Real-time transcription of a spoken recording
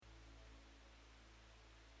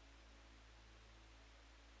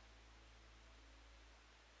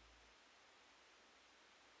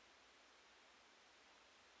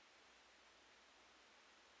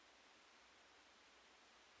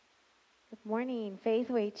Morning,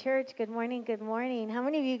 Faithway Church. Good morning, good morning. How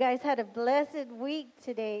many of you guys had a blessed week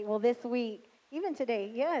today? Well, this week, even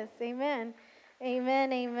today. Yes, amen.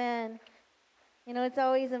 Amen, amen. You know, it's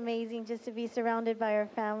always amazing just to be surrounded by our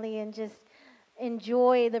family and just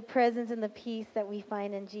enjoy the presence and the peace that we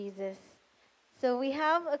find in Jesus. So we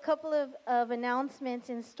have a couple of announcements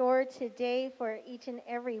in store today for each and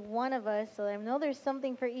every one of us. So I know there's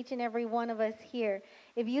something for each and every one of us here.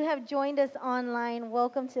 If you have joined us online,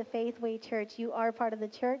 welcome to Faithway Church. You are part of the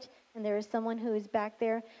church, and there is someone who is back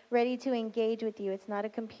there ready to engage with you. It's not a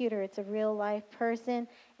computer, it's a real life person,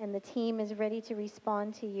 and the team is ready to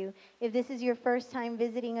respond to you. If this is your first time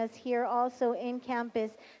visiting us here also in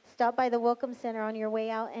campus, stop by the Welcome Center on your way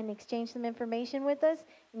out and exchange some information with us,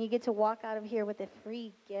 and you get to walk out of here with a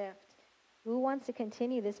free gift. Who wants to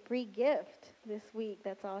continue this free gift this week?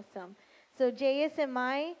 That's awesome. So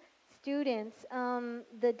JSMI students,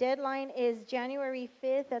 the deadline is January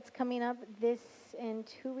 5th. That's coming up this in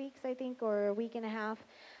 2 weeks, I think, or a week and a half.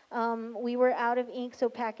 We were out of ink, so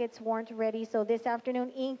packets weren't ready. So this afternoon,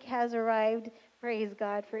 ink has arrived. Praise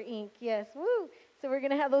God for ink. Yes, woo! So we're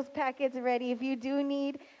going to have those packets ready. If you do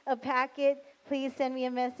need a packet, please send me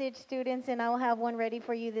a message, students, and I'll have one ready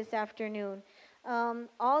for you this afternoon.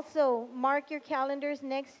 Also, mark your calendars.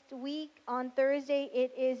 Next week on Thursday,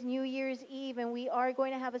 it is New Year's Eve, and we are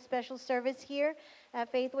going to have a special service here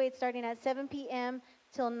at Faithway. It's starting at 7 p.m.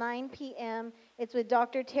 till 9 p.m. It's with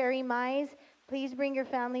Dr. Terry Mize. Please bring your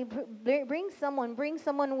family, bring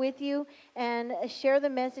someone with you, and share the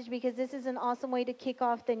message, because this is an awesome way to kick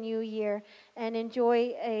off the new year and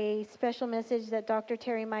enjoy a special message that Dr.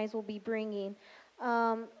 Terry Mize will be bringing.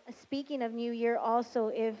 Speaking of New Year, also,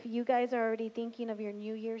 if you guys are already thinking of your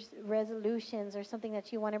New Year's resolutions or something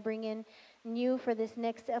that you want to bring in new for this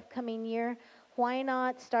next upcoming year, why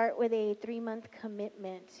not start with a 3-month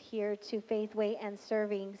commitment here to Faithway and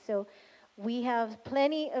serving? So we have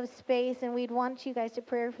plenty of space, and we'd want you guys to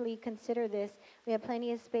prayerfully consider this. We have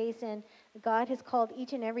plenty of space, and God has called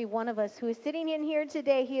each and every one of us who is sitting in here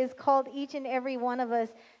today. He has called each and every one of us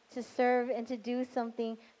to serve and to do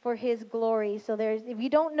something for His glory. So if you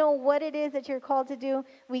don't know what it is that you're called to do,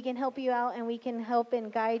 we can help you out, and we can help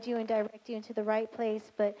and guide you and direct you into the right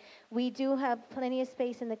place. But we do have plenty of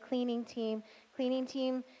space in the cleaning team. Cleaning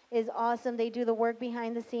team is awesome. They do the work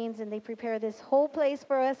behind the scenes, and they prepare this whole place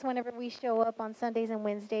for us whenever we show up on Sundays and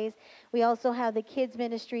Wednesdays. We also have the kids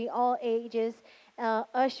ministry, all ages.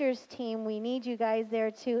 Ushers team, we need you guys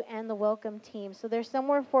there too, and the welcome team. So there's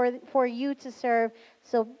somewhere for you to serve.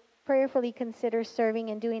 So prayerfully consider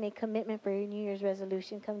serving and doing a commitment for your New Year's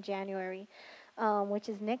resolution come January, which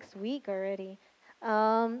is next week already.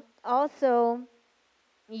 Also,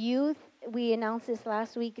 youth, we announced this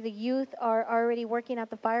last week. The youth are already working at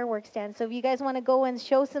the fireworks stand. So if you guys want to go and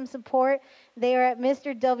show some support, they are at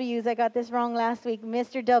Mr. W's. I got this wrong last week.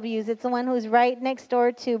 Mr. W's. It's the one who's right next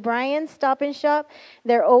door to Brian's Stop and Shop.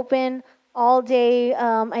 They're open all day.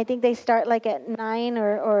 I think they start like at 9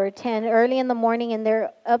 or 10 early in the morning, and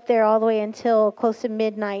they're up there all the way until close to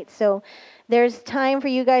midnight. So there's time for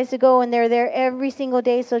you guys to go, and they're there every single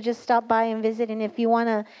day, so just stop by and visit. And if you want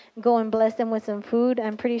to go and bless them with some food,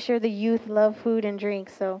 I'm pretty sure the youth love food and drink.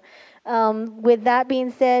 So with that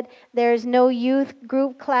being said, there's no youth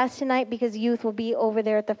group class tonight because youth will be over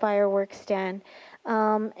there at the fireworks stand.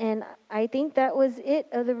 And I think that was it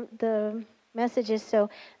of the messages. So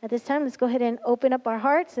at this time, let's go ahead and open up our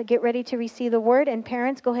hearts and get ready to receive the word. And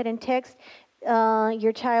parents, go ahead and text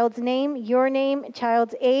your child's name, your name,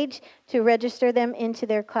 child's age, to register them into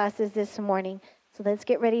their classes this morning. So let's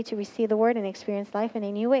get ready to receive the word and experience life in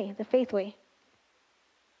a new way, the faith way.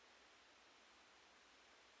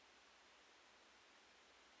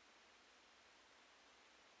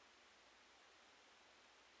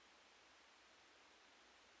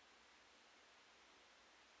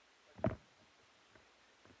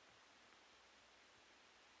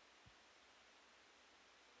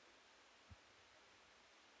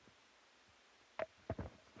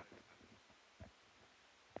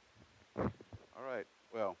 All right.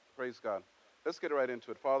 Well, praise God. Let's get right into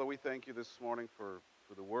it. Father, we thank you this morning for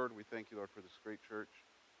the word. We thank you, Lord, for this great church.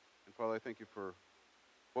 And Father, I thank you for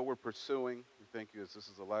what we're pursuing. We thank you as this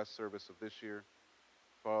is the last service of this year.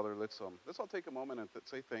 Father, let's all take a moment and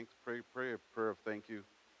say thanks. Pray a prayer of thank you.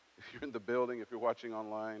 If you're in the building, if you're watching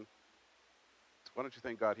online, why don't you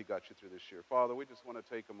thank God He got you through this year. Father, we just want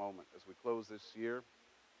to take a moment as we close this year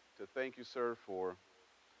to thank you, sir, for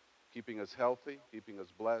keeping us healthy, keeping us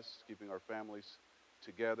blessed, keeping our families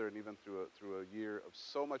together, and even through a year of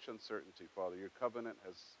so much uncertainty, Father. Your covenant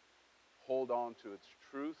has hold on to its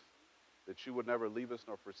truth, that you would never leave us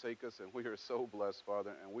nor forsake us, and we are so blessed,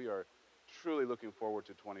 Father, and we are truly looking forward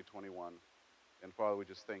to 2021. And Father, we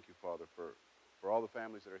just thank you, Father, for all the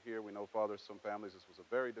families that are here. We know, Father, some families, this was a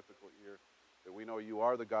very difficult year, but we know you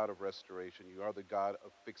are the God of restoration. You are the God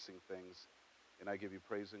of fixing things. And I give you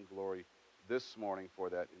praise and glory this morning for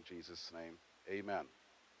that in Jesus' name. Amen.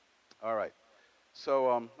 All right.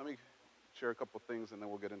 So let me share a couple things, and then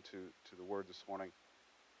we'll get into the word this morning.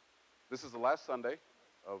 This is the last Sunday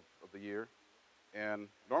of the year. And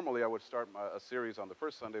normally I would start a series on the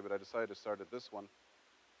first Sunday, but I decided to start at this one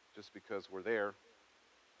just because we're there.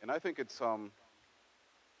 And I think it's,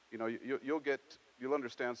 you know, you'll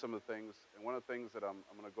understand some of the things. And one of the things that I'm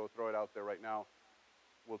going to go throw it out there right now,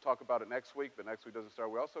 we'll talk about it next week, but next week doesn't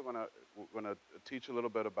start. We're also going to teach a little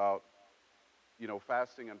bit about, you know,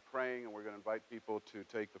 fasting and praying, and we're going to invite people to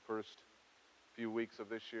take the first few weeks of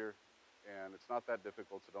this year. And it's not that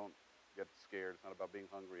difficult, so don't get scared. It's not about being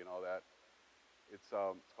hungry and all that. It's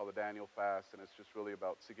called the Daniel fast, and it's just really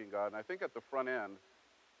about seeking God. And I think at the front end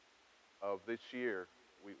of this year,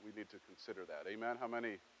 we need to consider that. Amen? How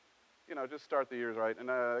many, you know, just start the years right.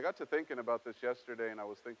 And I got to thinking about this yesterday, and I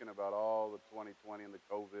was thinking about all the 2020 and the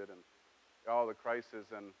COVID and all the crisis.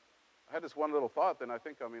 And I had this one little thought, and I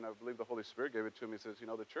believe the Holy Spirit gave it to me. He says, you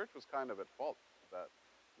know, the church was kind of at fault with that,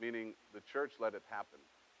 meaning the church let it happen.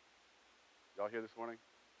 Y'all here this morning?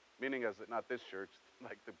 Meaning as not this church,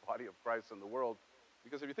 like the body of Christ in the world.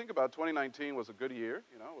 Because if you think about it, 2019 was a good year,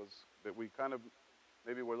 you know, it was that we kind of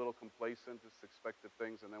maybe were a little complacent, just expected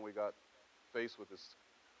things, and then we got faced with this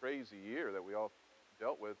crazy year that we all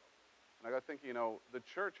dealt with. And I got thinking, you know, the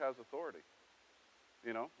church has authority.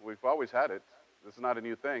 You know, we've always had it. This is not a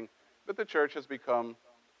new thing. But the church has become,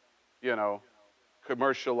 you know,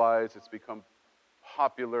 commercialized. It's become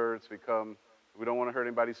popular. It's become, we don't want to hurt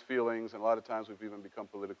anybody's feelings. And a lot of times we've even become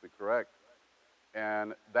politically correct.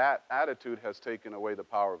 And that attitude has taken away the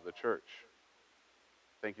power of the church.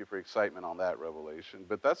 Thank you for excitement on that revelation.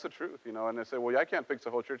 But that's the truth, you know. And they say, well, I can't fix the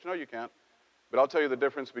whole church. No, you can't. But I'll tell you the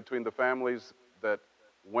difference between the families that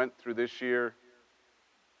went through this year,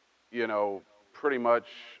 you know, pretty much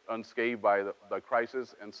unscathed by the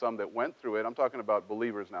crisis, and some that went through it. I'm talking about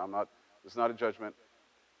believers now. It's not a judgment.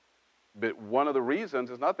 But one of the reasons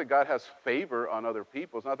is not that God has favor on other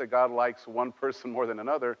people. It's not that God likes one person more than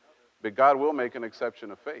another, but God will make an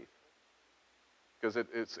exception of faith. Because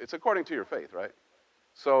it's according to your faith, right?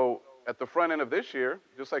 So at the front end of this year,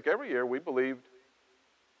 just like every year, we believed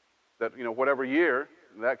that, you know, whatever year,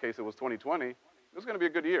 in that case it was 2020, it was going to be a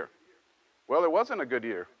good year. Well, it wasn't a good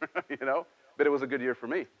year, you know, but it was a good year for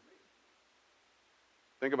me.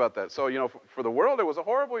 Think about that. So, you know, for the world, it was a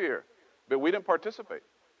horrible year, but we didn't participate.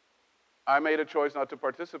 I made a choice not to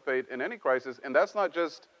participate in any crisis, and that's not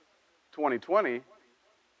just 2020,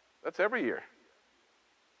 that's every year.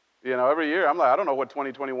 You know, every year, I'm like, I don't know what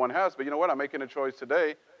 2021 has, but you know what? I'm making a choice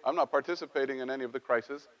today. I'm not participating in any of the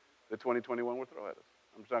crises that 2021 will throw at us.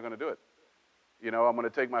 I'm just not going to do it. You know, I'm going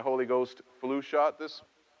to take my Holy Ghost flu shot this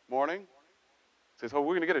morning. It says, oh,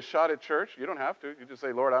 we're going to get a shot at church. You don't have to. You just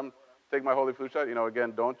say, Lord, I'm taking my Holy flu shot. You know,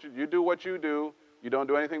 again, you do what you do. You don't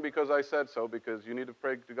do anything because I said so, because you need to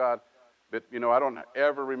pray to God. But, you know, I don't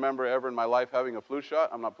ever remember ever in my life having a flu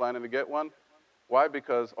shot. I'm not planning to get one. Why?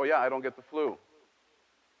 Because, oh, yeah, I don't get the flu.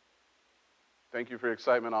 Thank you for your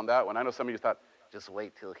excitement on that one. I know some of you thought, just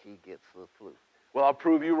wait till he gets the flu. Well, I'll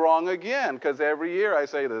prove you wrong again, because every year I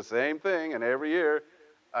say the same thing, and every year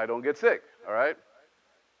I don't get sick, all right?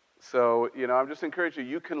 So, you know, I'm just encouraging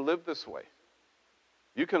you can live this way.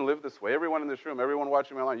 You can live this way. Everyone in this room, everyone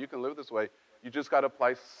watching me online, you can live this way. You just got to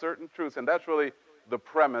apply certain truths, and that's really the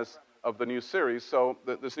premise of the new series. So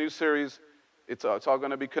this new series, it's all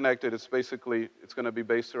going to be connected. It's going to be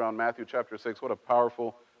based around Matthew chapter 6. What a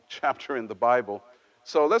powerful chapter in the Bible.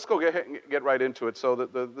 So let's go get right into it. So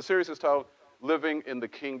the series is titled Living in the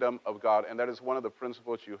Kingdom of God, and that is one of the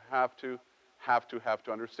principles you have to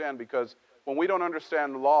understand, because when we don't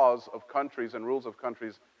understand laws of countries and rules of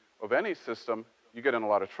countries of any system, you get in a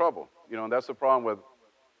lot of trouble. You know, and that's the problem with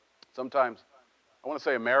sometimes, I want to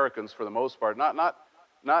say Americans for the most part, not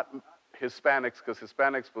Hispanics, because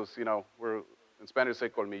Hispanics was, you know, we're, in Spanish say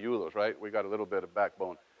colmilludos, right? We got a little bit of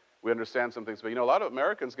backbone. We understand some things. But, you know, a lot of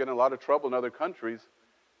Americans get in a lot of trouble in other countries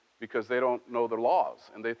because they don't know the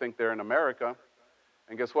laws, and they think they're in America.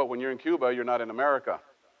 And guess what? When you're in Cuba, you're not in America.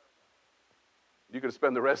 You could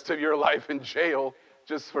spend the rest of your life in jail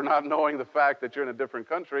just for not knowing the fact that you're in a different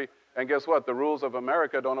country. And guess what? The rules of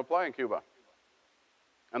America don't apply in Cuba.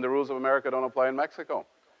 And the rules of America don't apply in Mexico.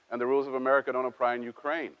 And the rules of America don't apply in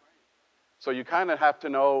Ukraine. So you kind of have to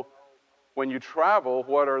know when you travel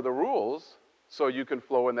what are the rules so you can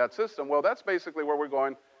flow in that system. Well, that's basically where we're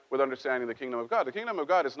going with understanding the kingdom of God. The kingdom of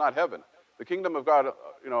God is not heaven. The kingdom of God,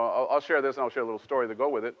 I'll share this and I'll share a little story to go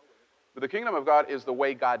with it. But the kingdom of God is the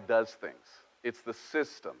way God does things. It's the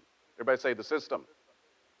system. Everybody say the system.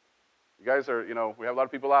 You guys are, we have a lot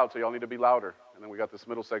of people out, so y'all need to be louder. And then we got this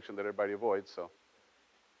middle section that everybody avoids, so.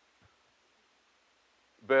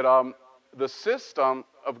 But the system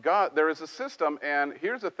of God, there is a system, and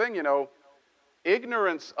here's the thing,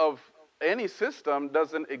 ignorance of any system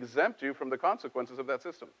doesn't exempt you from the consequences of that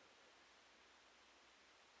system.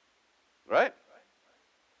 Right?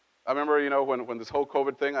 I remember, when this whole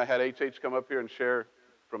COVID thing, I had HH come up here and share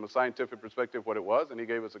from a scientific perspective what it was, and he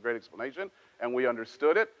gave us a great explanation, and we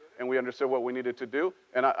understood it, and we understood what we needed to do.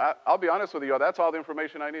 And I'll be honest with you, that's all the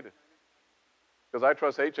information I needed. Because I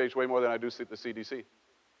trust HH way more than I do the CDC.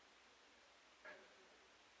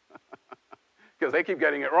 Because they keep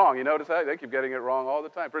getting it wrong. You notice that? They keep getting it wrong all the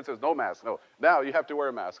time. For instance, no mask. No. Now you have to wear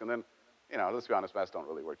a mask. And then, let's be honest, masks don't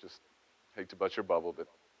really work. Just hate to bust your bubble, but,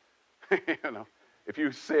 if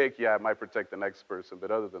you're sick, yeah, it might protect the next person.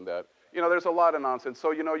 But other than that, there's a lot of nonsense.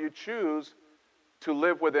 So, you choose to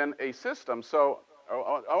live within a system. So I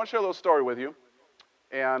want to share a little story with you.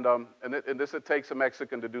 And it takes a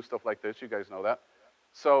Mexican to do stuff like this. You guys know that.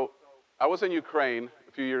 So I was in Ukraine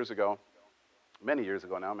a few years ago. Many years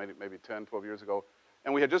ago now, maybe 10, 12 years ago.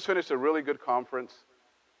 And we had just finished a really good conference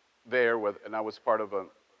there, and I was part of an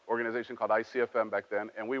organization called ICFM back then.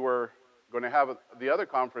 And we were going to have the other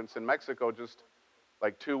conference in Mexico just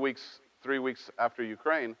like 2 weeks, 3 weeks after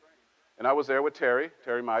Ukraine. And I was there with Terry.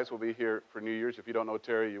 Terry Mize will be here for New Year's. If you don't know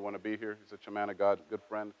Terry, you want to be here. He's a man of God, good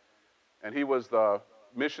friend. And he was the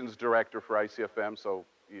missions director for ICFM, so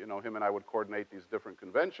him and I would coordinate these different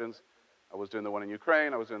conventions. I was doing the one in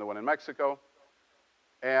Ukraine. I was doing the one in Mexico.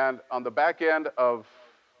 And on the back end of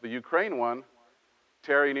the Ukraine one,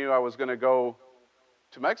 Terry knew I was going to go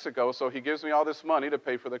to Mexico, so he gives me all this money to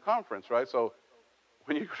pay for the conference, right? So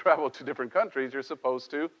when you travel to different countries, you're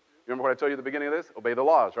supposed to, you remember what I told you at the beginning of this? Obey the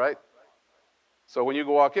laws, right? So when you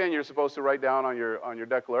go walk in, you're supposed to write down on your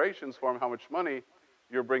declarations form how much money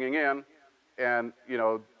you're bringing in, and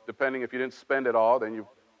depending if you didn't spend it all, then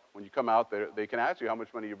when you come out, they can ask you how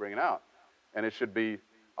much money you're bringing out, and it should be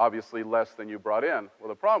obviously less than you brought in. Well,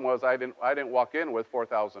 the problem was I didn't walk in with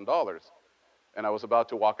 $4,000, and I was about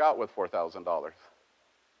to walk out with $4,000.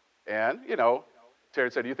 And,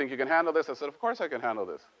 Terry said, "Do you think you can handle this?" I said, "Of course I can handle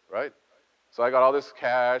this," right? So I got all this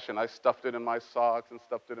cash, and I stuffed it in my socks, and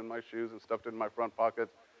stuffed it in my shoes, and stuffed it in my front pocket.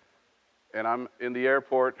 And I'm in the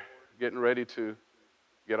airport getting ready to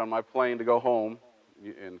get on my plane to go home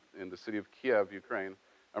in the city of Kiev, Ukraine.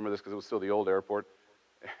 I remember this because it was still the old airport.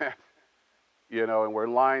 And we're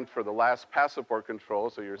in line for the last passport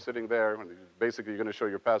control, so you're sitting there, and basically you're going to show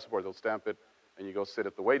your passport, they'll stamp it, and you go sit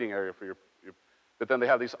at the waiting area for your but then they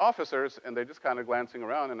have these officers, and they're just kind of glancing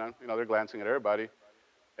around, and they're glancing at everybody.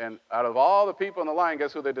 And out of all the people in the line,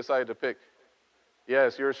 guess who they decided to pick?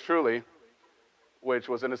 Yes, yours truly, which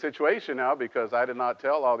was in a situation now because I did not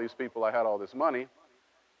tell all these people I had all this money,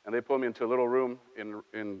 and they put me into a little room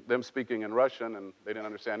in them speaking in Russian, and they didn't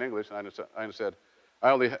understand English, and I said,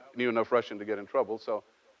 I only knew enough Russian to get in trouble. So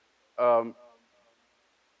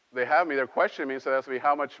they're questioning me, so they asked me,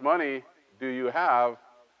 how much money do you have?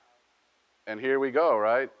 And here we go,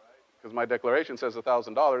 right? Because my declaration says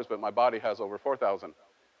 $1,000, but my body has over 4,000.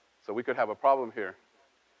 So we could have a problem here.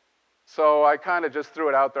 So I kind of just threw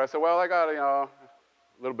it out there. I said, well, I got, a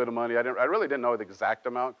little bit of money. I really didn't know the exact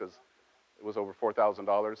amount because it was over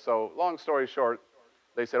 $4,000. So long story short,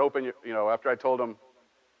 they said, after I told them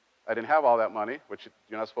I didn't have all that money, which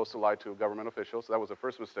you're not supposed to lie to government officials. So that was the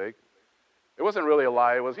first mistake. It wasn't really a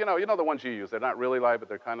lie. It was, the ones you use. They're not really lie, but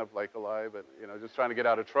they're kind of like a lie, but, just trying to get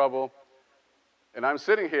out of trouble. And I'm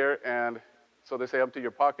sitting here, and so they say, empty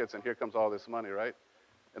your pockets, and here comes all this money, right?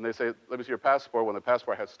 And they say, let me see your passport, when the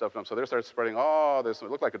passport had stuff in them. So they started spreading all this.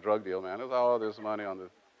 It looked like a drug deal, man. There's all this money on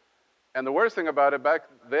this. And the worst thing about it, back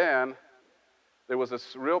then, there was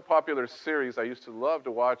this real popular series I used to love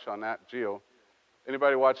to watch on Nat Geo.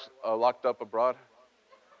 Anybody watch Locked Up Abroad?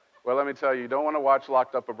 Well, let me tell you don't want to watch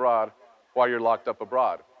Locked Up Abroad while you're locked up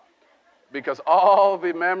abroad. Because all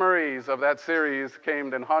the memories of that series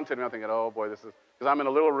came and haunted me. I'm thinking, oh boy, because I'm in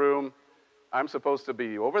a little room. I'm supposed to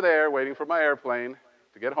be over there waiting for my airplane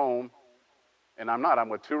to get home. And I'm not. I'm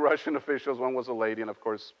with two Russian officials. One was a lady, and of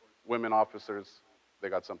course, women officers, they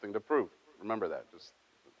got something to prove. Remember that.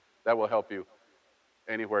 That will help you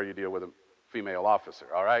anywhere you deal with a female officer,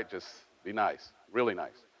 all right? Just be nice, really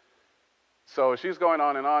nice. So she's going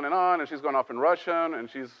on and on and on, and she's going off in Russian, and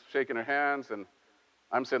she's shaking her hands, and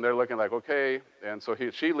I'm sitting there looking like, okay. And so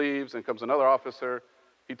she leaves, and comes another officer.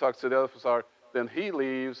 He talks to the other officer. Then he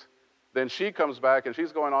leaves. Then she comes back, and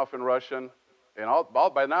she's going off in Russian. And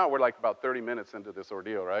by now, we're like about 30 minutes into this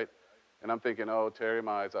ordeal, right? And I'm thinking, oh, Terry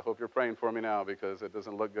Mize, I hope you're praying for me now because it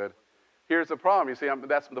doesn't look good. Here's the problem. You see,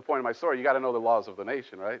 that's the point of my story. You got to know the laws of the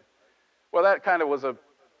nation, right? Well, that kind of was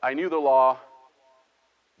I knew the law,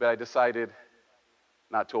 but I decided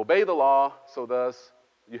not to obey the law, so thus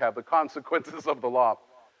you have the consequences of the law.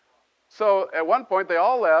 So at one point, they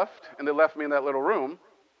all left, and they left me in that little room.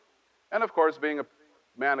 And of course, being a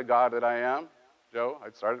man of God that I am, Joe, I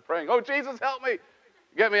started praying, oh, Jesus, help me.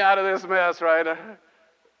 Get me out of this mess, right?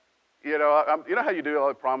 You know, you know how you do all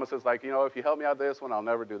the promises, like, you know, if you help me out of this one, I'll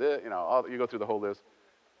never do this. You know, you go through the whole list.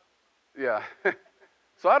 Yeah.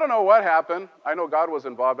 So I don't know what happened. I know God was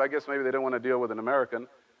involved. I guess maybe they didn't want to deal with an American.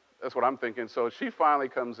 That's what I'm thinking. So she finally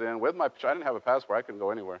comes in with I didn't have a passport. I couldn't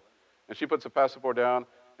go anywhere. And she puts the passport down,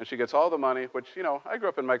 and she gets all the money, which, you know, I grew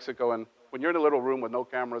up in Mexico, and when you're in a little room with no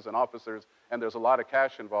cameras and officers, and there's a lot of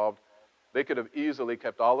cash involved, they could have easily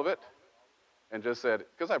kept all of it and just said,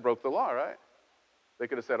 because I broke the law, right? They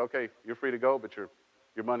could have said, okay, you're free to go, but your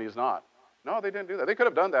money is not. No, they didn't do that. They could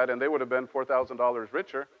have done that, and they would have been $4,000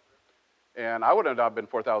 richer, and I would have not been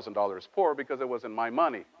 $4,000 poor because it wasn't my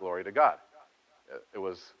money, glory to God. It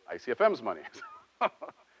was ICFM's money.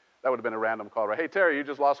 That would have been a random call, right? Hey, Terry, you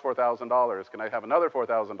just lost $4,000. Can I have another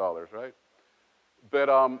 $4,000, right?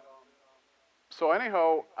 But so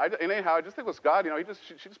anyhow, I just think it was God. You know,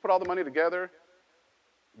 she just put all the money together,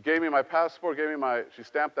 gave me my passport, she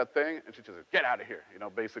stamped that thing, and she just said, get out of here. You know,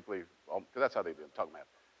 basically, because that's how they do it, talk mad.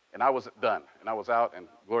 And I was done, and I was out, and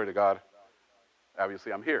glory to God,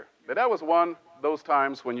 obviously I'm here. But that was one of those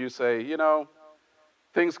times when you say, you know,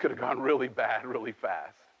 things could have gone really bad really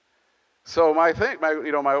fast. So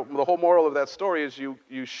the whole moral of that story is you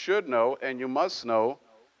should know and you must know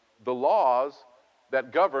the laws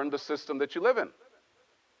that govern the system that you live in.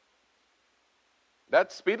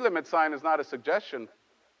 That speed limit sign is not a suggestion.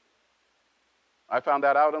 I found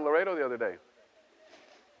that out in Laredo the other day.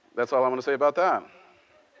 That's all I'm going to say about that.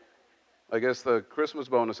 I guess the Christmas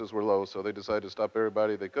bonuses were low, so they decided to stop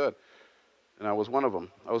everybody they could. And I was one of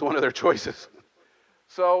them. I was one of their choices.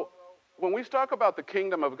 So when we talk about the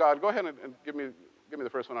kingdom of God, go ahead and give me the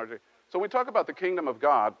first one, RJ. So when we talk about the kingdom of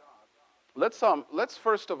God, let's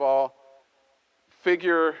first of all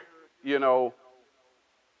figure, you know,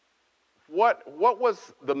 what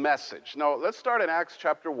was the message? Now, let's start in Acts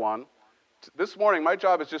chapter 1. This morning, my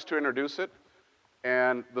job is just to introduce it,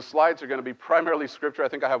 and the slides are going to be primarily scripture. I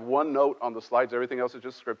think I have one note on the slides. Everything else is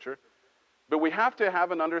just scripture. But we have to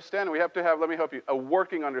have an understanding. We have to have, let me help you, a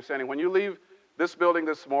working understanding. When you leave this building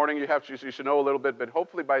this morning, you should know a little bit, but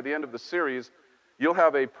hopefully by the end of the series, you'll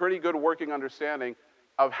have a pretty good working understanding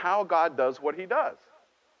of how God does what he does.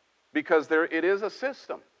 Because it is a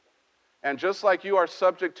system. And just like you are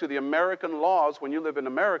subject to the American laws when you live in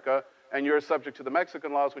America, and you're subject to the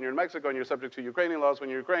Mexican laws when you're in Mexico, and you're subject to Ukrainian laws when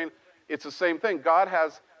you're in Ukraine, it's the same thing. God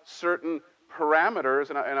has certain parameters,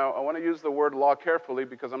 and I want to use the word law carefully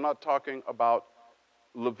because I'm not talking about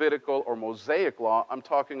Levitical or Mosaic law. I'm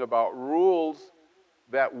talking about rules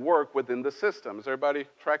that work within the system. Is everybody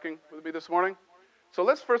tracking with me this morning? So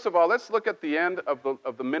let's look at the end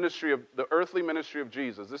of the ministry of the earthly ministry of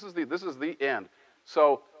Jesus. This is the end.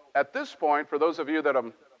 So at this point, for those of you that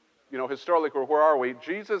historically, where are we?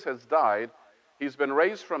 Jesus has died. He's been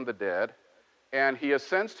raised from the dead, and he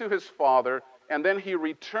ascends to his Father, and then he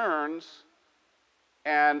returns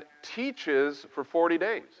and teaches for 40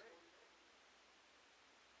 days.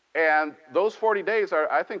 And those 40 days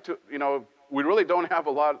are, I think, we really don't have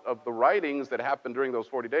a lot of the writings that happened during those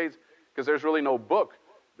 40 days because there's really no book.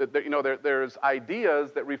 There's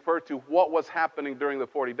ideas that refer to what was happening during the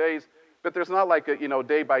 40 days, but there's not like a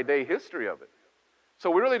day-by-day history of it.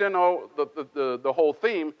 So we really don't know the whole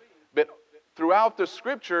theme, but throughout the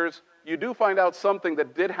scriptures, you do find out something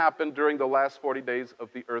that did happen during the last 40 days of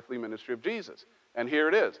the earthly ministry of Jesus. And here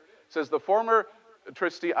it is. It says, the former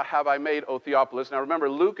tristy have I made, O Theophilus. Now remember,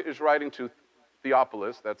 Luke is writing to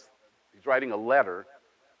Theophilus. He's writing a letter.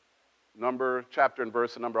 Number, chapter, and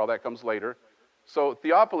verse, and number, all that comes later. So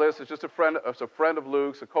Theophilus is just a friend of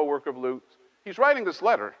Luke's, a co-worker of Luke's. He's writing this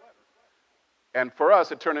letter. And for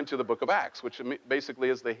us, it turned into the book of Acts, which basically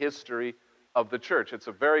is the history of the church.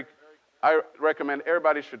 I recommend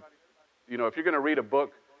everybody should, if you're going to read a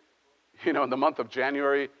book, in the month of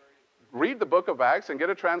January, read the book of Acts and get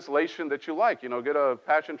a translation that you like. Get a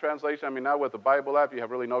Passion Translation. I mean, now with the Bible app, you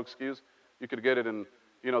have really no excuse. You could get it in,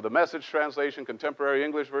 the Message translation, Contemporary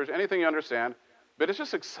English version, anything you understand. But it's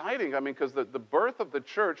just exciting, because the birth of the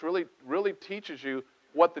church really, really teaches you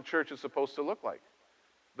what the church is supposed to look like.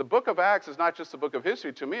 The book of Acts is not just a book of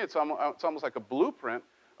history. To me, it's almost like a blueprint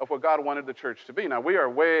of what God wanted the church to be. Now, we are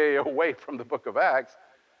way away from the book of Acts,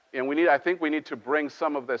 I think we need to bring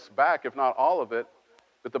some of this back, if not all of it.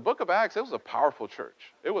 But the book of Acts, it was a powerful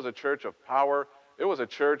church. It was a church of power. It was a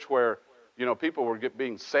church where, people were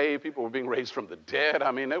being saved. People were being raised from the dead.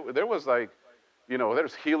 I mean, there was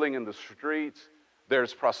there's healing in the streets.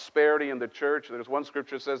 There's prosperity in the church. There's one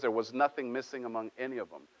scripture that says there was nothing missing among any of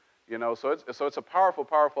them. So it's a powerful,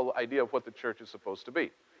 powerful idea of what the church is supposed to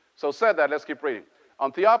be. So said that, let's keep reading.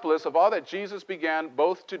 On Theophilus, of all that Jesus began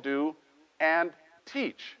both to do and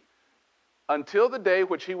teach, until the day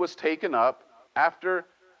which he was taken up, after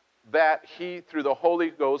that he, through the Holy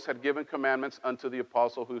Ghost, had given commandments unto the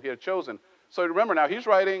apostle who he had chosen. So remember now, he's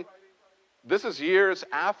writing, this is years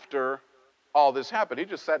after all this happened. He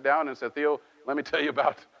just sat down and said, Theo, let me tell you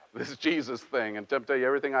about this Jesus thing and tell you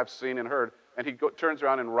everything I've seen and heard. And he turns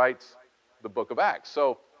around and writes the book of Acts.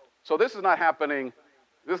 So this is not happening,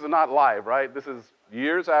 this is not live, right? This is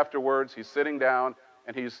years afterwards. He's sitting down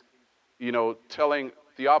and he's, telling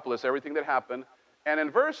Theophilus everything that happened. And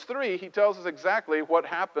in verse 3, he tells us exactly what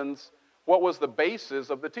happens, what was the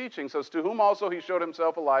basis of the teaching. It says, to whom also he showed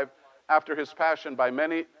himself alive after his passion by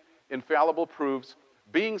many infallible proofs,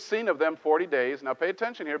 being seen of them 40 days. Now pay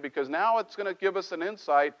attention here, because now it's going to give us an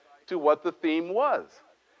insight to what the theme was.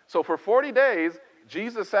 So for 40 days,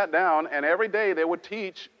 Jesus sat down, and every day they would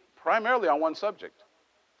teach primarily on one subject.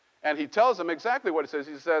 And he tells them exactly what it says.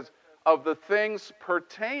 He says, of the things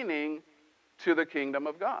pertaining to the kingdom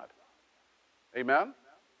of God. Amen?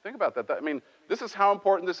 Think about that. This is how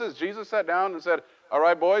important this is. Jesus sat down and said, all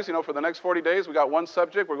right, boys, for the next 40 days, we got one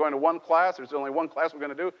subject. We're going to one class. There's only one class we're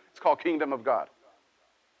going to do. It's called Kingdom of God.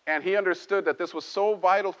 And he understood that this was so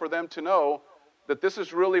vital for them to know that this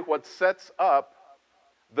is really what sets up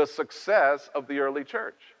the success of the early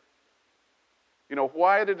church.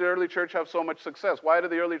 Why did the early church have so much success? Why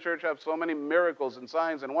did the early church have so many miracles and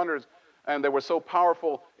signs and wonders? And they were so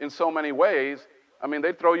powerful in so many ways.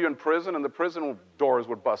 They'd throw you in prison and the prison doors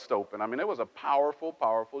would bust open. It was a powerful,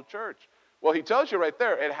 powerful church. Well, he tells you right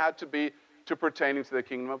there, it had to be pertaining to the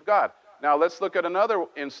kingdom of God. Now, let's look at another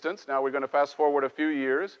instance. Now, we're going to fast forward a few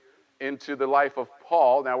years into the life of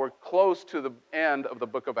Paul. Now, we're close to the end of the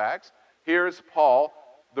book of Acts. Here's Paul,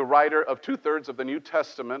 the writer of 2/3 of the New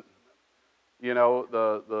Testament.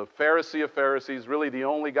 The Pharisee of Pharisees, really the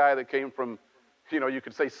only guy that came from, you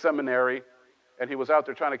could say seminary. And he was out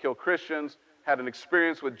there trying to kill Christians, had an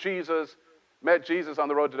experience with Jesus, met Jesus on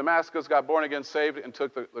the road to Damascus, got born again, saved, and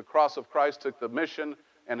took the cross of Christ, took the mission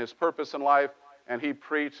and his purpose in life, and he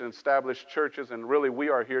preached and established churches. And really, we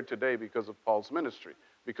are here today because of Paul's ministry,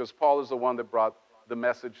 because Paul is the one that brought the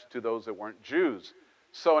message to those that weren't Jews.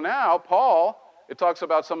 So now, Paul, it talks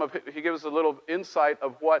about he gives a little insight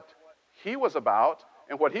of what he was about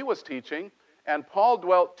and what he was teaching. And Paul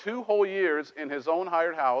dwelt 2 whole years in his own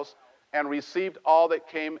hired house and received all that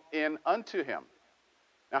came in unto him.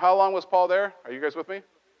 Now, how long was Paul there? Are you guys with me?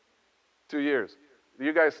 2 years.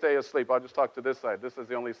 You guys stay asleep. I'll just talk to this side. This is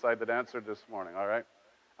the only side that answered this morning, all right?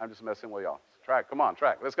 I'm just messing with y'all. Track, come on,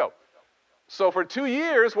 track. Let's go. So for 2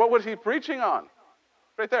 years, what was he preaching on?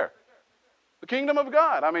 Right there. The kingdom of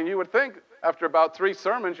God. You would think after about 3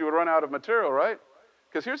 sermons, you would run out of material, right?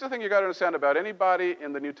 Because here's the thing you got to understand about anybody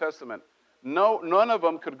in the New Testament. None of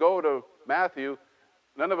them could go to Matthew.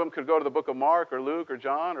 None of them could go to the book of Mark or Luke or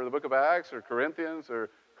John or the book of Acts or Corinthians or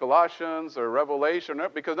Colossians or Revelation,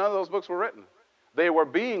 because none of those books were written. They were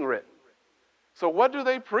being written. So what do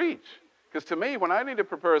they preach? Because to me, when I need to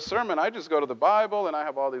prepare a sermon, I just go to the Bible and I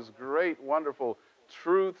have all these great, wonderful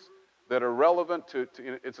truths that are relevant to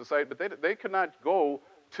in society. But they could not go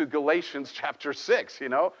to Galatians chapter 6,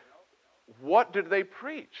 What did they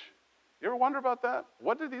preach? You ever wonder about that?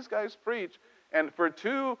 What did these guys preach? And for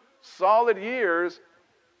 2 solid years,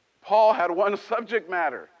 Paul had one subject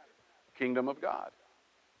matter, kingdom of God.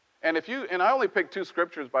 And I only picked 2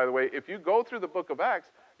 scriptures, by the way. If you go through the book of Acts,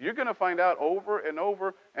 you're going to find out over and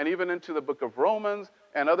over, and even into the book of Romans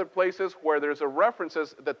and other places where there's a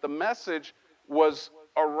references that the message was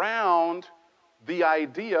around the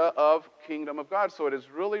idea of kingdom of God. So it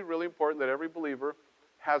is really, really important that every believer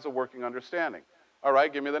has a working understanding. All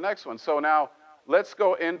right, give me the next one. So now let's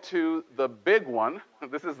go into the big one.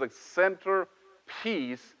 This is the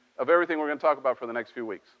centerpiece of everything we're going to talk about for the next few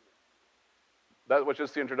weeks. That was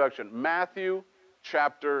just the introduction. Matthew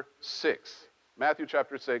chapter 6. Matthew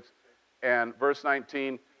chapter 6 and verse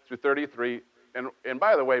 19 through 33. And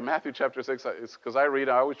by the way, Matthew chapter 6, is because I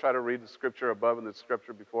always try to read the scripture above and the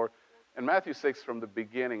scripture before. And Matthew 6 from the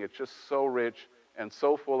beginning, it's just so rich and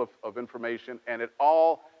so full of information, and it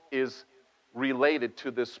all is related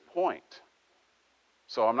to this point.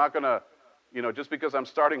 So I'm not going to, just because I'm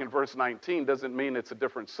starting in verse 19 doesn't mean it's a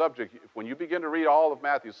different subject. When you begin to read all of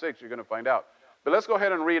Matthew 6, you're going to find out. But let's go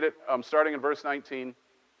ahead and read it, starting in verse 19.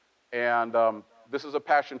 And this is a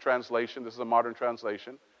Passion translation. This is a modern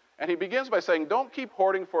translation. And he begins by saying, don't keep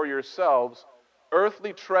hoarding for yourselves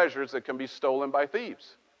earthly treasures that can be stolen by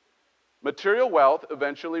thieves. Material wealth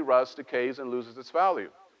eventually rusts, decays, and loses its value.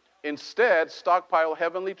 Instead, stockpile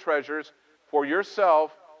heavenly treasures for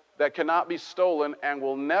yourself that cannot be stolen and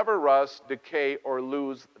will never rust, decay, or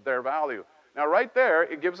lose their value. Now, right there,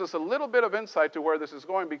 it gives us a little bit of insight to where this is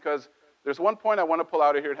going, because there's one point I want to pull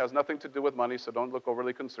out of here. It has nothing to do with money, so don't look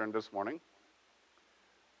overly concerned this morning.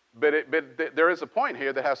 But there is a point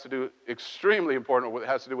here that has to do, extremely important, it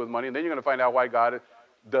has to do with money, and then you're going to find out why God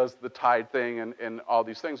does the tithe thing and all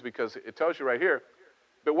these things, because it tells you right here.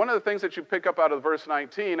 But one of the things that you pick up out of verse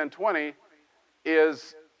 19 and 20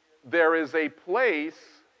 is there is a place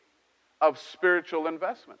of spiritual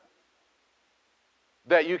investment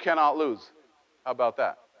that you cannot lose. How about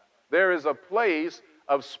that? There is a place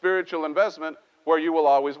of spiritual investment where you will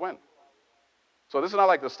always win. So this is not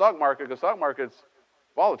like the stock market. The stock market's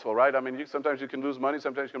volatile, right? I mean, sometimes you can lose money,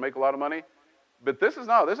 sometimes you can make a lot of money. But this is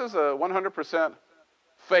a 100%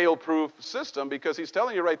 fail-proof system, because he's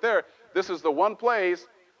telling you right there, this is the one place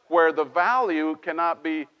where the value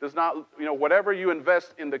whatever you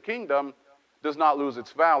invest in the kingdom does not lose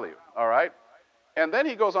its value, all right? And then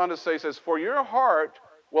he goes on to say, for your heart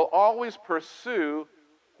will always pursue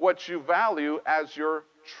what you value as your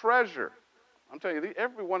treasure. I'm telling you,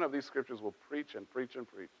 every one of these scriptures will preach and preach and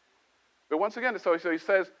preach. But once again, so he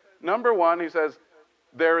says, number one, he says,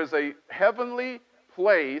 there is a heavenly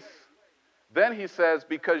place. Then he says,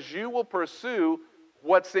 because you will pursue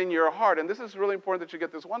what's in your heart. And this is really important that you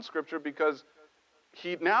get this one scripture, because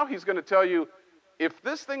he's going to tell you, if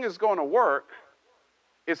this thing is going to work,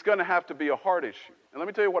 it's going to have to be a heart issue. And let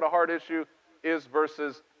me tell you what a heart issue is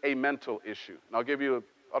versus a mental issue. And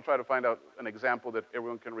I'll try to find out an example that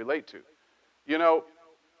everyone can relate to. You know,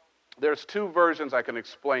 there's two versions I can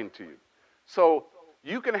explain to you. So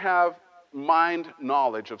you can have mind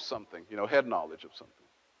knowledge of something, head knowledge of something,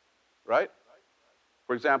 right?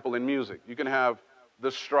 For example, in music, you can have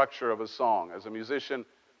the structure of a song. As a musician,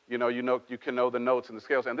 you can know the notes and the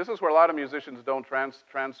scales. And this is where a lot of musicians don't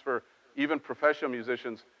transfer. Even professional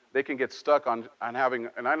musicians, they can get stuck on having,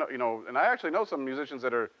 and I know, and I actually know some musicians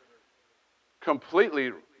that are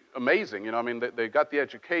completely amazing. They got the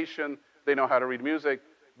education, they know how to read music,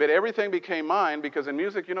 but everything became mine, because in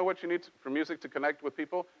music, you know what you need for music to connect with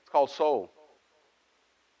people? It's called soul.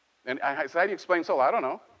 And how do you explain soul? I don't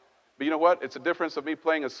know. But you know what? It's a difference of me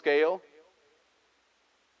playing a scale.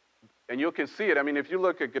 And you can see it. If you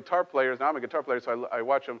look at guitar players, now I'm a guitar player, so I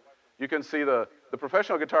watch them. You can see the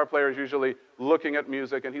professional guitar player is usually looking at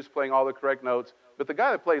music, and he's playing all the correct notes. But the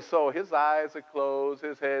guy that plays soul, his eyes are closed,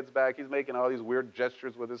 his head's back, he's making all these weird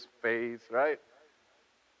gestures with his face, right?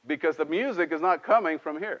 Because the music is not coming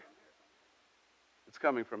from here. It's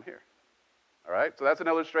coming from here. All right? So that's an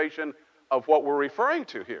illustration of what we're referring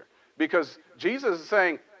to here. Because Jesus is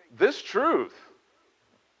saying, this truth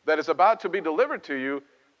that is about to be delivered to you,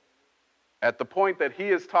 at the point that he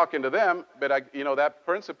is talking to them, but that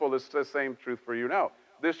principle is the same truth for you now.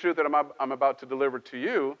 This truth that I'm about to deliver to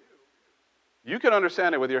you, you can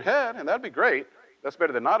understand it with your head, and that'd be great. That's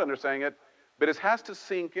better than not understanding it. But it has to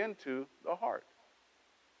sink into the heart.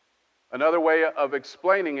 Another way of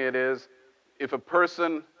explaining it is, if a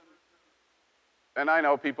person, and I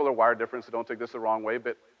know people are wired different, so don't take this the wrong way,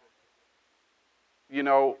 but,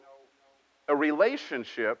 a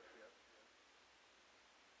relationship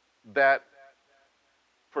that,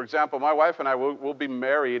 for example, my wife and I will be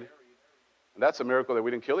married, and that's a miracle that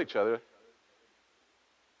we didn't kill each other,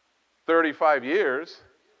 35 years.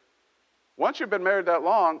 Once you've been married that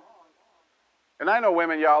long, and I know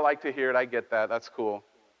women, y'all like to hear it, I get that, that's cool.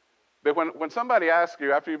 But when somebody asks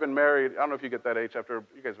you, after you've been married, I don't know if you get that age after,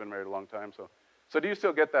 you guys have been married a long time, so do you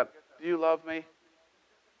still get that, do you love me?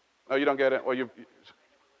 No, you don't get it? Well, you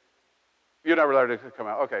never let it come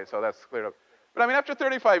out. Okay, so that's cleared up. But after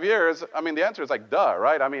 35 years, the answer is like, duh,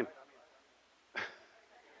 right?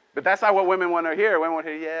 But that's not what women want to hear. Women want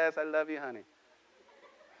to hear, yes, I love you, honey.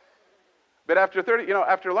 But after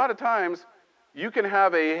after a lot of times, you can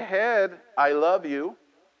have a head, I love you,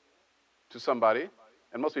 to somebody,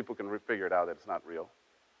 and most people can figure it out that it's not real.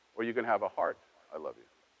 Or you can have a heart, I love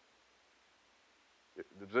you.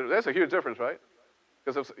 There's a huge difference, right?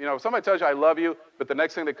 Because if somebody tells you I love you, but the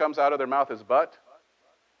next thing that comes out of their mouth is but,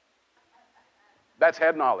 that's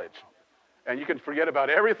head knowledge. And you can forget about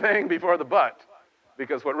everything before the but,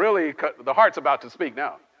 because the heart's about to speak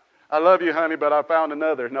now. I love you, honey, but I found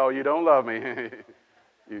another. No, you don't love me.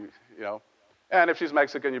 you know. And if she's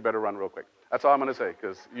Mexican, you better run real quick. That's all I'm going to say,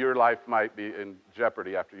 because your life might be in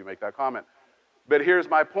jeopardy after you make that comment. But here's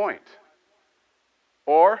my point.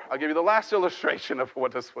 Or I'll give you the last illustration of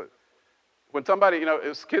what this was. When somebody,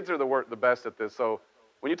 kids are the best at this. So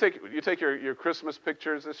when you take your Christmas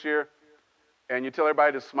pictures this year and you tell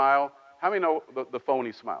everybody to smile, how many know the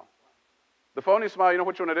phony smile? The phony smile, you know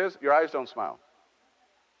which one it is? Your eyes don't smile.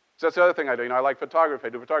 So that's the other thing I do. I like photography. I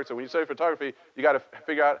do photography. So when you study photography, you got to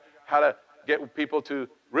figure out how to get people to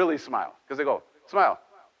really smile. Because they go, smile.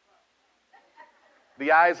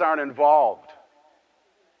 The eyes aren't involved.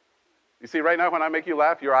 You see, right now when I make you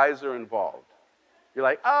laugh, your eyes are involved. You're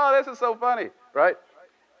like, oh, this is so funny, right?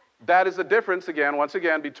 That is the difference, once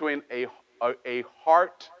again, between a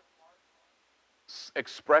heart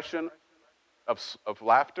expression of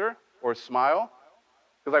laughter or smile.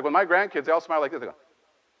 Because like with my grandkids, they all smile like this.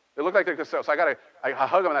 They look like they're so I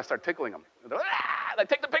hug them and I start tickling them. And they're like, like,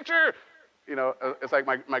 take the picture. It's like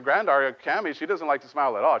my granddaughter, Cammie, she doesn't like to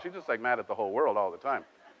smile at all. She's just like mad at the whole world all the time.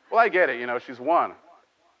 Well, I get it, she's one.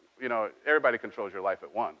 Everybody controls your life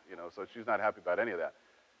at one, so she's not happy about any of that.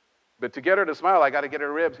 But to get her to smile, I got to get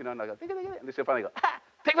her ribs, and I go, and she'll finally go,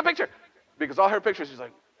 take the picture. Because all her pictures, she's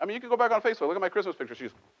like, you can go back on Facebook, look at my Christmas picture.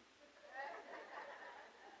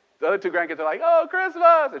 The other two grandkids are like, oh, Christmas,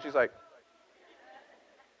 and she's like.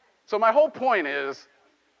 So my whole point is,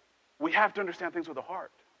 we have to understand things with the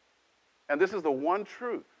heart. And this is the one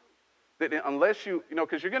truth, that unless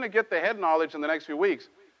because you're going to get the head knowledge in the next few weeks,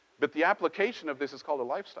 but the application of this is called a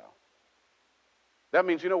lifestyle. That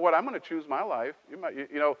means, I'm going to choose my life.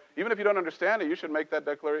 Even if you don't understand it, you should make that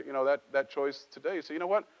declaration, that choice today. So you know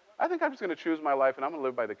what? I think I'm just going to choose my life, and I'm going to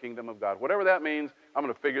live by the kingdom of God. Whatever that means, I'm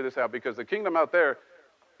going to figure this out, because the kingdom out there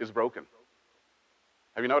is broken.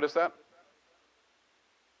 Have you noticed that?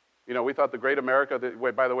 We thought the great America,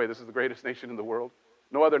 by the way, this is the greatest nation in the world.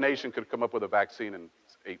 No other nation could come up with a vaccine in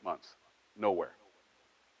 8 months. Nowhere.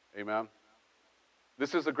 Amen?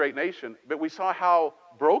 This is a great nation, but we saw how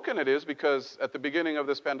broken it is because at the beginning of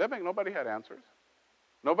this pandemic, nobody had answers.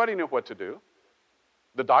 Nobody knew what to do.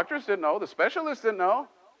 The doctors didn't know. The specialists didn't know.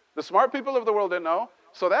 The smart people of the world didn't know.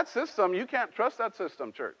 So that system, you can't trust that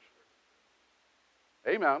system, church.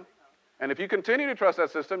 Amen. And if you continue to trust that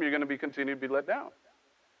system, you're going to continue to be let down.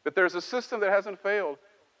 But there's a system that hasn't failed.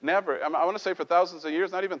 Never. I want to say for thousands of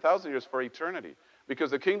years, not even thousands of years, for eternity. Because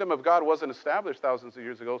the kingdom of God wasn't established thousands of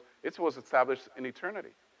years ago. It was established in eternity.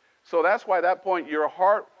 So that's why at that point, your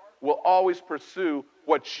heart will always pursue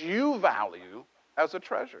what you value as a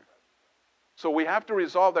treasure. So we have to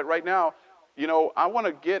resolve that right now. I want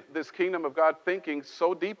to get this kingdom of God thinking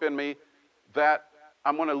so deep in me that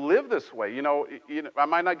I'm going to live this way. I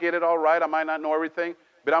might not get it all right. I might not know everything.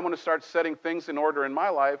 But I'm going to start setting things in order in my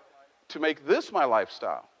life to make this my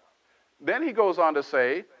lifestyle. Then he goes on to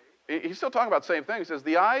say, he's still talking about the same thing. He says,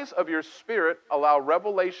 the eyes of your spirit allow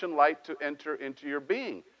revelation light to enter into your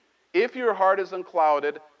being. If your heart is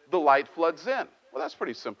unclouded, the light floods in. Well, that's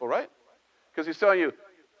pretty simple, right? Because he's telling you,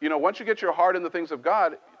 once you get your heart in the things of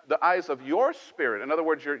God, the eyes of your spirit, in other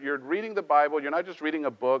words, you're reading the Bible, you're not just reading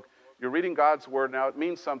a book, you're reading God's word now, it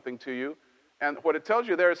means something to you. And what it tells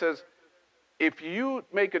you there, it says, if you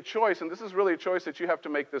make a choice, and this is really a choice that you have to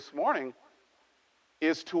make this morning,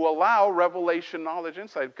 is to allow revelation, knowledge,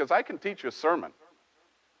 insight. Because I can teach you a sermon,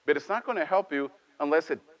 but it's not going to help you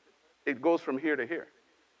unless it goes from here to here.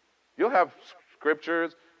 You'll have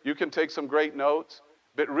scriptures, you can take some great notes,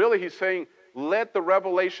 but really he's saying, let the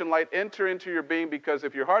revelation light enter into your being, because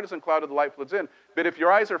if your heart isn't clouded, the light floods in. But if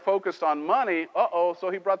your eyes are focused on money, so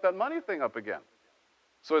he brought that money thing up again.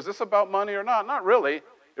 So is this about money or not? Not really.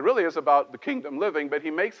 It really is about the kingdom living, but he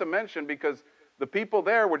makes a mention because the people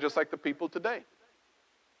there were just like the people today.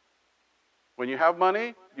 When you have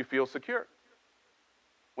money, you feel secure.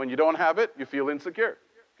 When you don't have it, you feel insecure.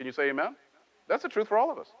 Can you say amen? That's the truth for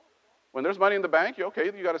all of us. When there's money in the bank, you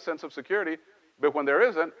got a sense of security. But when there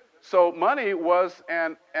isn't, so money was,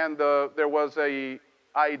 there was a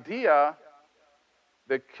idea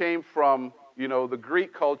that came from, the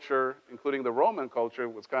Greek culture, including the Roman culture,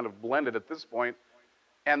 was kind of blended at this point.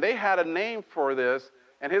 And they had a name for this,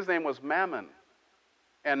 and his name was Mammon.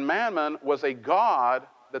 And Mammon was a god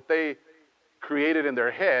that they created in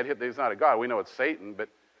their head. He's not a god. We know it's Satan.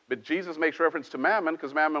 But Jesus makes reference to Mammon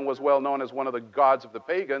because Mammon was well known as one of the gods of the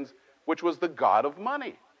pagans, which was the god of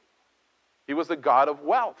money. He was the god of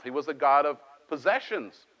wealth. He was the god of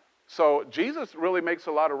possessions. So Jesus really makes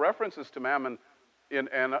a lot of references to Mammon in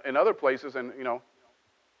other places. And,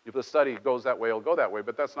 if the study goes that way, it'll go that way.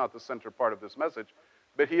 But that's not the center part of this message.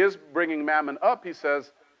 But he is bringing Mammon up. He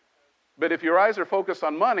says, but if your eyes are focused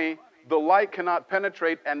on money, the light cannot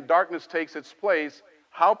penetrate and darkness takes its place.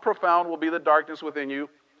 How profound will be the darkness within you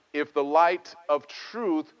if the light of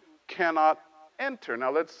truth cannot enter.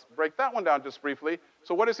 Now let's break that one down just briefly.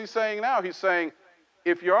 So what is he saying now? He's saying,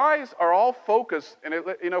 if your eyes are all focused, and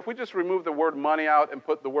if we just remove the word money out and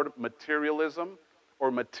put the word materialism or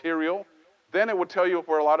material, then it would tell you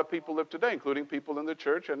where a lot of people live today, including people in the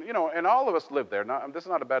church, and and all of us live there. Now, this is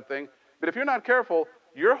not a bad thing, but if you're not careful,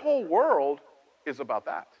 your whole world is about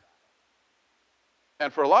that.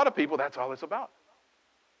 And for a lot of people, that's all it's about.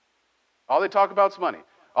 All they talk about is money.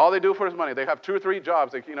 All they do for is money. They have 2 or 3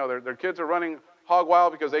 jobs. Their kids are running hog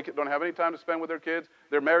wild because they don't have any time to spend with their kids.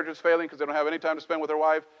 Their marriage is failing because they don't have any time to spend with their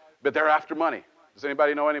wife. But they're after money. Does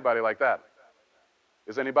anybody know anybody like that?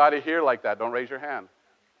 Is anybody here like that? Don't raise your hand.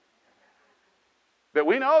 But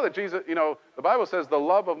we know that Jesus, the Bible says the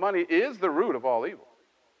love of money is the root of all evil.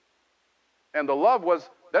 And the love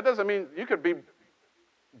that doesn't mean you could be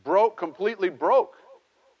broke, completely broke,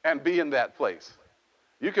 and be in that place.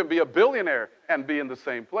 You can be a billionaire and be in the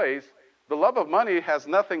same place. The love of money has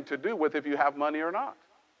nothing to do with if you have money or not.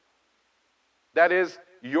 That is,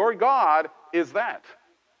 your God is that.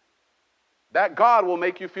 That God will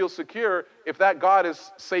make you feel secure if that God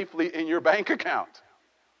is safely in your bank account.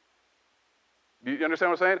 You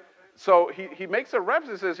understand what I'm saying? So he makes a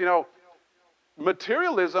reference, he says,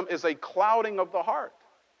 materialism is a clouding of the heart.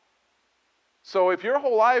 So if your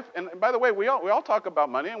whole life, and by the way, we all talk about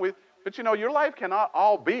money, but your life cannot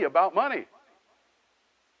all be about money.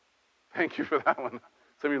 Thank you for that one.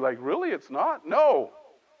 Some of you are like, really? It's not? No.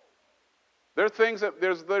 There are things that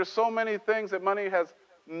there's so many things that money has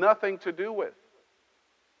nothing to do with.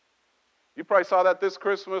 You probably saw that this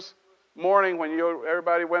Christmas morning when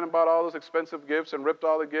everybody went and bought all those expensive gifts and ripped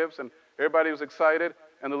all the gifts, and everybody was excited,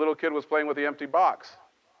 and the little kid was playing with the empty box.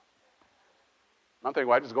 I'm thinking,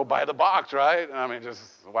 why just go buy the box, right? I mean,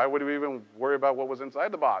 why would we even worry about what was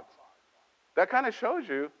inside the box? That kind of shows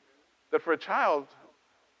you that for a child,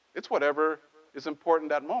 it's whatever is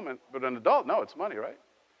important that moment. But an adult, no, it's money, right?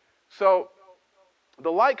 So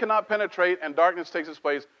the light cannot penetrate and darkness takes its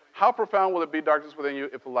place. How profound will it be, darkness within you,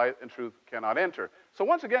 if the light and truth cannot enter? So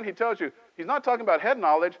once again, he tells you, he's not talking about head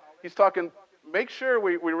knowledge. He's talking, make sure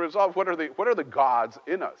we resolve what are the gods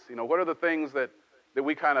in us. What are the things that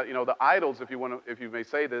we kind of, the idols, if you may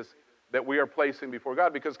say this, that we are placing before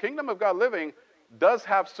God. Because kingdom of God living does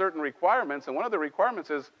have certain requirements, and one of the requirements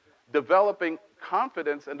is developing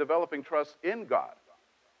confidence and developing trust in God.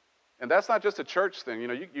 And that's not just a church thing.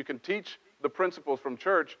 You can teach the principles from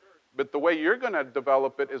church, but the way you're going to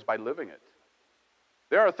develop it is by living it.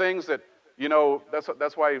 There are things that,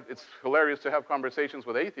 that's why it's hilarious to have conversations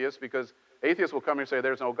with atheists, because atheists will come here and say,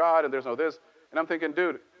 there's no God and there's no this. And I'm thinking,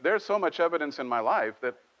 dude, there's so much evidence in my life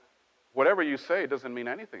that whatever you say doesn't mean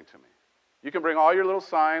anything to me. You can bring all your little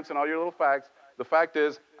science and all your little facts. The fact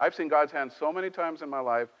is, I've seen God's hand so many times in my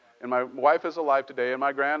life, and my wife is alive today, and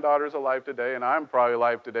my granddaughter is alive today, and I'm probably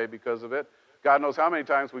alive today because of it. God knows how many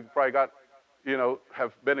times we've probably got,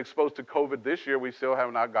 have been exposed to COVID this year. We still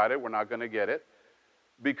have not got it. We're not going to get it.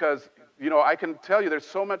 Because, I can tell you there's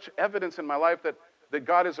so much evidence in my life that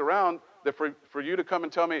God is around, that for you to come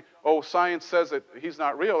and tell me, oh, science says that he's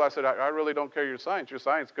not real, I said, I really don't care your science. Your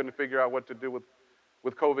science couldn't figure out what to do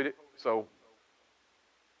with COVID. So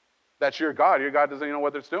that's your God. Your God doesn't even know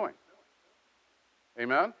what it's doing.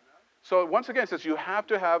 Amen? So once again, it says you have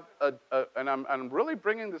to have and I'm really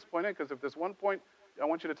bringing this point in because if there's one point I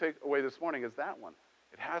want you to take away this morning is that one.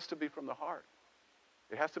 It has to be from the heart.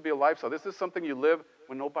 It has to be a lifestyle. This is something you live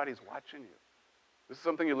when nobody's watching you. This is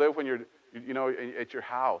something you live when you're, at your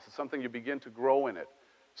house. It's something you begin to grow in it.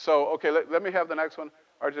 So, okay, let me have the next one.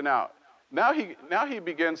 Arjun, now he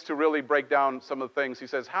begins to really break down some of the things. He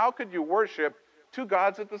says, how could you worship 2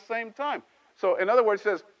 gods at the same time? So, in other words, he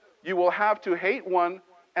says, you will have to hate one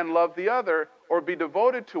and love the other, or be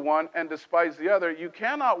devoted to one and despise the other. You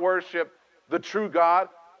cannot worship the true God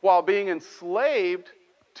while being enslaved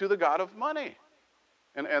to the God of money.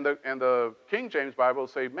 And the King James Bible will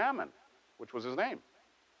say Mammon, which was his name.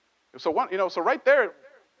 So so right there,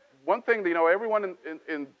 one thing that, everyone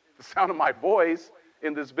in the sound of my voice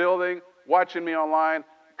in this building, watching me online,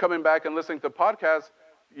 coming back and listening to podcasts,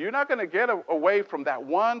 you're not going to get away from that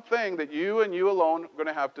one thing that you and you alone are going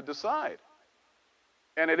to have to decide.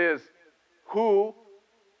 And it is, who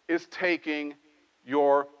is taking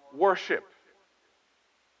your worship?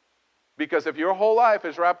 Because if your whole life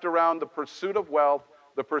is wrapped around the pursuit of wealth,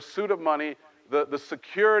 the pursuit of money, the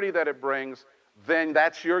security that it brings, then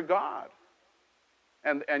that's your God.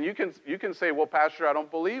 And you can say, well, Pastor, I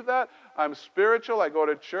don't believe that. I'm spiritual. I go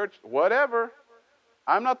to church. Whatever.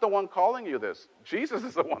 I'm not the one calling you this. Jesus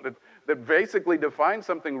is the one that basically defines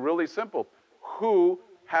something really simple. Who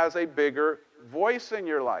has a bigger voice in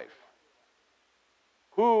your life?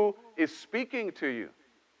 Who is speaking to you?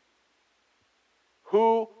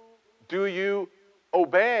 Who do you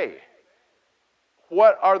obey?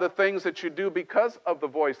 What are the things that you do because of the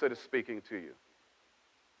voice that is speaking to you?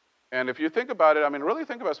 And if you think about it, I mean, really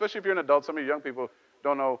think about it, especially if you're an adult. Some of you young people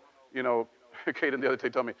don't know, Kaden the other day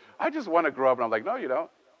told me, I just want to grow up. And I'm like, no, you don't.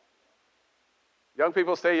 Young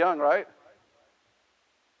people stay young, right?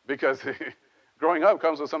 Because growing up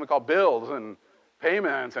comes with something called bills and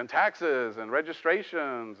payments and taxes and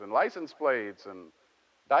registrations and license plates and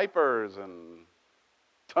diapers and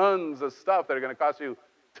tons of stuff that are going to cost you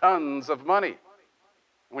tons of money.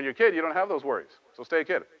 When you're a kid, you don't have those worries. So stay a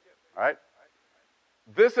kid, all right?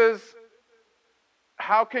 This is,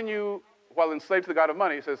 how can you, while enslaved to the God of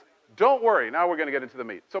money, he says, don't worry. Now we're going to get into the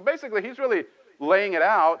meat. So basically, he's really laying it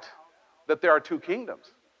out that there are two kingdoms.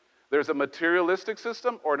 There's a materialistic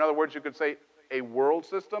system, or in other words, you could say a world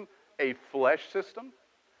system, a flesh system,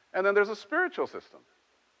 and then there's a spiritual system.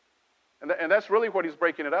 And that's really what he's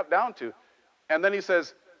breaking it up down to. And then he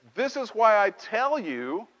says, this is why I tell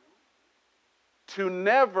you to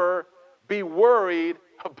never be worried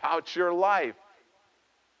about your life.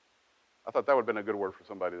 I thought that would have been a good word for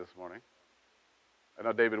somebody this morning. I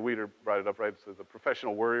know David Weeder brought it up, right? It says the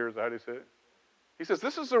professional warriors, how do you say it? He says,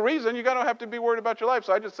 this is the reason you don't have to be worried about your life.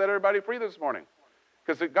 So I just set everybody free this morning.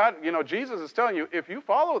 Because God, Jesus is telling you, if you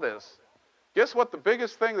follow this, guess what the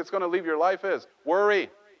biggest thing that's going to leave your life is? Worry.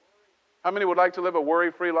 How many would like to live a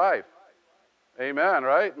worry-free life? Amen,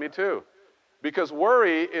 right? Me too. Because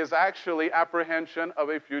worry is actually apprehension of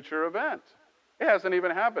a future event. It hasn't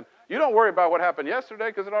even happened. You don't worry about what happened yesterday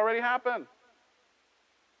because it already happened.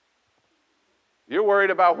 You're worried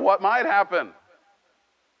about what might happen.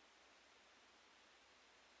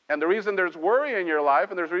 And the reason there's worry in your life,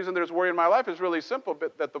 and there's reason there's worry in my life, is really simple,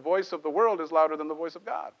 but that the voice of the world is louder than the voice of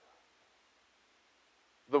God.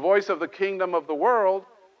 The voice of the kingdom of the world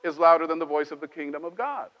is louder than the voice of the kingdom of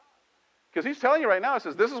God. Because he's telling you right now, he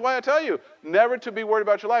says, this is why I tell you, never to be worried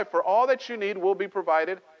about your life. For all that you need will be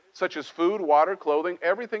provided, such as food, water, clothing,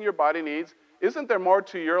 everything your body needs. Isn't there more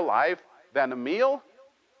to your life than a meal?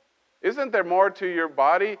 Isn't there more to your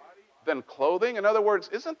body than clothing? In other words,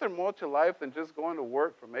 isn't there more to life than just going to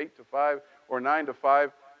work from 8 to 5 or 9 to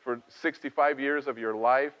 5 for 65 years of your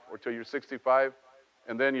life or till you're 65,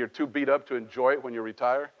 and then you're too beat up to enjoy it when you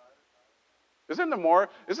retire? Isn't there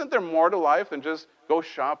more to life than just go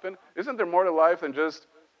shopping? Isn't there more to life than just,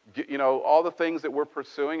 all the things that we're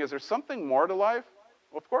pursuing? Is there something more to life?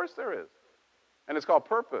 Well, of course there is. And it's called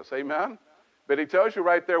purpose, amen? But he tells you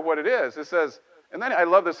right there what it is. It says, and then I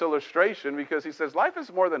love this illustration because he says, life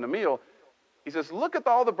is more than a meal. He says, look at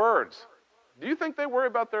all the birds. Do you think they worry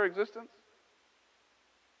about their existence?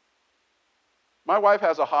 My wife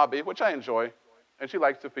has a hobby, which I enjoy, and she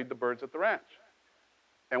likes to feed the birds at the ranch.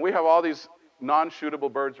 And we have all these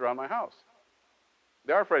non-shootable birds around my house.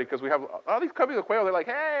 They are afraid because we have all these cubbies of quail. They're like,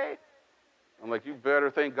 hey. I'm like, you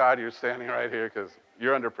better thank God you're standing right here because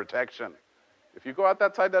you're under protection. If you go out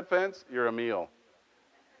that side that fence, you're a meal.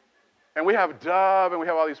 And we have dove, and we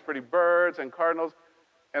have all these pretty birds and cardinals.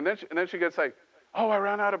 And then she gets like, oh, I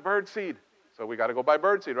ran out of bird seed. So we got to go buy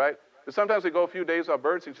bird seed, right? But sometimes we go a few days without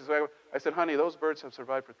bird seed. I said, honey, those birds have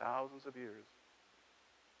survived for thousands of years.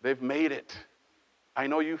 They've made it. I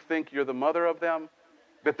know you think you're the mother of them,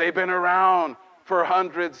 but they've been around for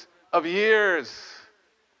hundreds of years.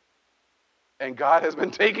 And God has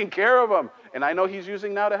been taking care of them. And I know he's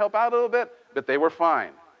using now to help out a little bit, but they were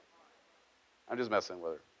fine. I'm just messing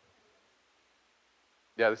with her.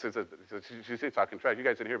 Yeah, she's talking trash. You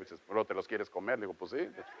guys in here, but says, "Pero te los quieres comer?" Le digo, pues sí.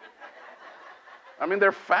 I mean,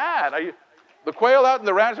 they're fat. The quail out in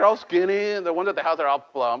the ranch are all skinny, and the ones at the house are all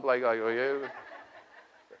plump. Like oh, yeah.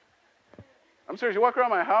 I'm serious. You walk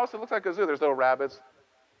around my house, it looks like a zoo. There's little rabbits.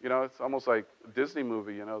 It's almost like a Disney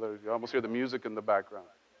movie. You almost hear the music in the background.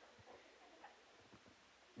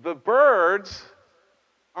 The birds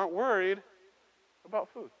aren't worried about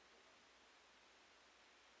food.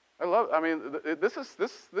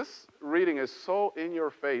 This reading is so in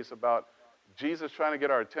your face about Jesus trying to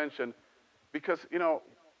get our attention because,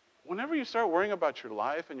 whenever you start worrying about your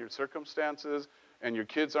life and your circumstances and your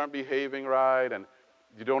kids aren't behaving right and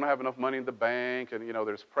you don't have enough money in the bank and,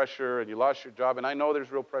 there's pressure and you lost your job, and I know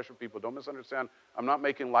there's real pressure, people. Don't misunderstand. I'm not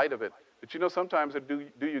making light of it. But, sometimes it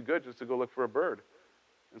do you good just to go look for a bird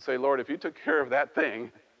and say, Lord, if you took care of that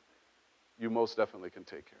thing, you most definitely can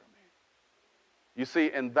take care of me. You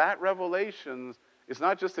see, and that revelation is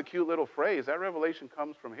not just a cute little phrase. That revelation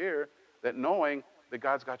comes from here, that knowing that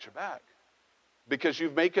God's got your back. Because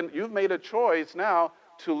you've made a choice now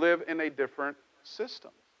to live in a different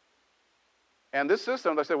system. And this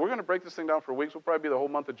system, like I said, we're going to break this thing down for weeks. We'll probably be the whole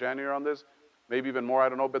month of January on this, maybe even more, I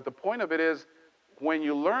don't know. But the point of it is, when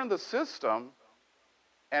you learn the system,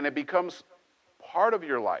 and it becomes part of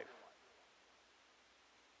your life,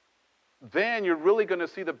 then you're really going to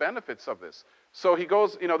see the benefits of this. So he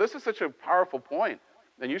goes, this is such a powerful point,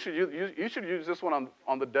 and you should use this one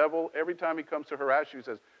on the devil every time he comes to harass you. He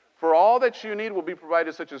says, for all that you need will be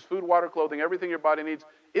provided, such as food, water, clothing, everything your body needs.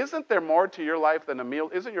 Isn't there more to your life than a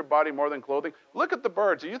meal? Isn't your body more than clothing? Look at the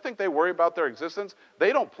birds. Do you think they worry about their existence?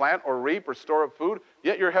 They don't plant or reap or store up food,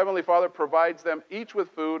 yet your heavenly Father provides them each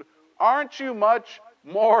with food. Aren't you much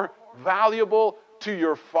more valuable to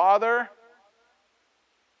your Father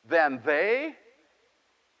than they?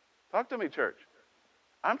 Talk to me, church.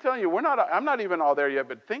 I'm telling you, I'm not even all there yet,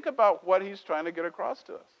 but think about what he's trying to get across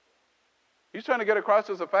to us. He's trying to get across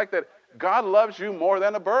to us the fact that God loves you more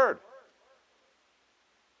than a bird.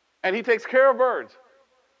 And he takes care of birds.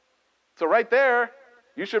 So right there,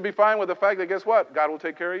 you should be fine with the fact that, guess what? God will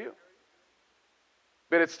take care of you.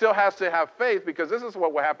 But it still has to have faith, because this is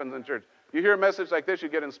what happens in church. You hear a message like this, you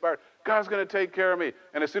get inspired. God's going to take care of me.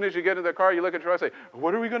 And as soon as you get in the car, you look at your wife and say,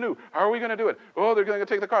 what are we going to do? How are we going to do it? Oh, they're going to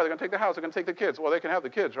take the car. They're going to take the house. They're going to take the kids. Well, they can have the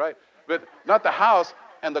kids, right? But not the house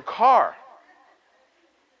and the car.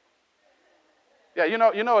 Yeah, you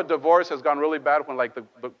know a divorce has gone really bad when like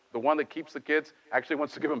the one that keeps the kids actually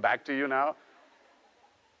wants to give them back to you now.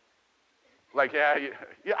 Like, yeah,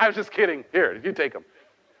 I was just kidding. Here, you take them.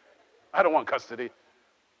 I don't want custody.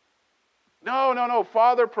 No.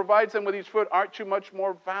 Father provides them with each food. Aren't you much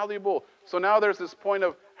more valuable? So now there's this point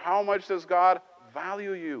of how much does God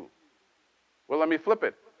value you? Well, let me flip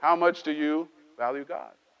it. How much do you value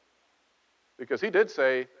God? Because he did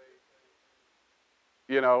say,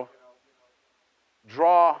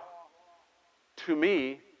 draw to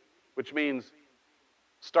me, which means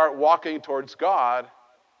start walking towards God,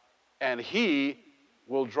 and he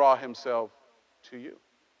will draw himself to you.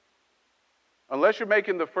 Unless you're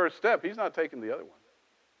making the first step, he's not taking the other one.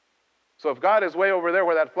 So if God is way over there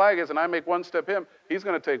where that flag is, and I make one step him, he's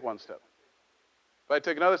going to take one step. If I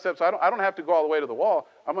take another step, so I don't have to go all the way to the wall.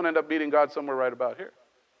 I'm going to end up meeting God somewhere right about here.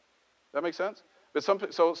 That make sense? But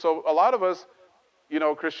so a lot of us,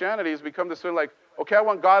 Christianity has become this thing like, okay, I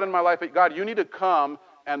want God in my life. God, you need to come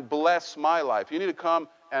and bless my life. You need to come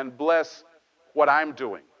and bless what I'm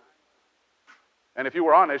doing. And if you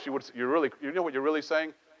were honest, you know what you're really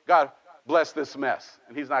saying? God, bless this mess.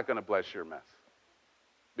 And he's not going to bless your mess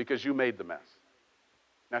because you made the mess.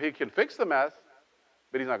 Now, he can fix the mess,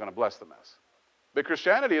 but he's not going to bless the mess. But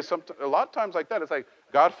Christianity is a lot of times like that. It's like,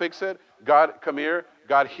 God fix it, God come here,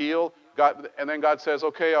 God heal, and then God says,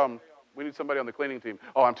 okay, we need somebody on the cleaning team.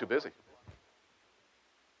 Oh, I'm too busy.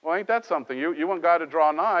 Well, ain't that something? You want God to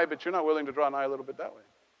draw nigh, but you're not willing to draw nigh a little bit that way.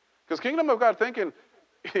 Because kingdom of God thinking,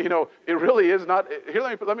 it really is not. Here,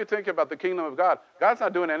 let me think about the kingdom of God. God's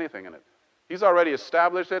not doing anything in it. He's already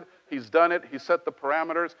established it. He's done it. He set the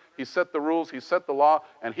parameters. He set the rules. He set the law.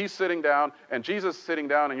 And he's sitting down. And Jesus is sitting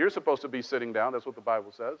down. And you're supposed to be sitting down. That's what the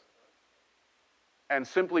Bible says. And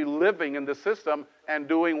simply living in the system and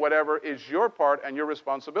doing whatever is your part and your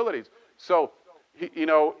responsibilities. So, he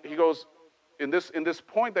goes, in this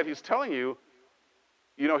point that he's telling you,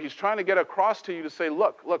 he's trying to get across to you to say,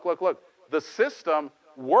 look. The system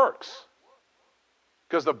works.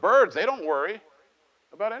 Because the birds, they don't worry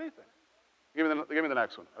about anything. Give me the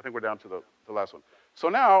next one. I think we're down to the last one. So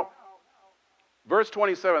now, verse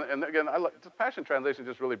 27, and again, the Passion Translation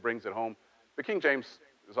just really brings it home. The King James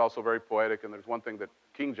is also very poetic, and there's one thing that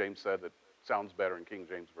King James said that sounds better in King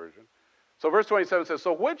James Version. So verse 27 says,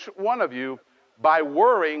 so which one of you, by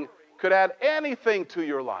worrying, could add anything to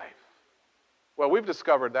your life? Well, we've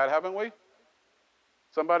discovered that, haven't we?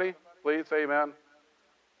 Somebody, please say amen.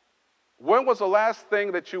 When was the last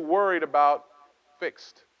thing that you worried about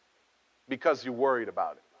fixed? Because you worried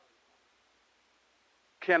about it.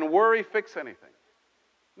 Can worry fix anything?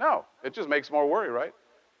 No, it just makes more worry, right?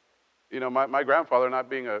 My grandfather not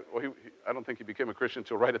being I don't think he became a Christian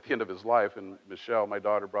until right at the end of his life, and Michelle, my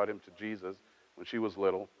daughter, brought him to Jesus when she was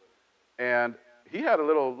little. And he had a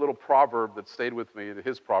little proverb that stayed with me.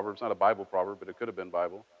 His proverb, it's not a Bible proverb, but it could have been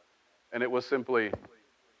Bible. And it was simply,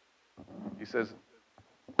 he says,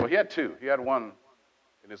 well, he had two. He had one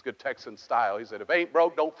in his good Texan style. He said, if it ain't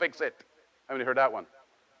broke, don't fix it. Haven't you heard that one?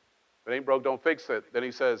 If it ain't broke, don't fix it. Then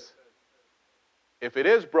he says, if it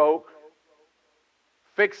is broke,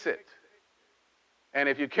 fix it. And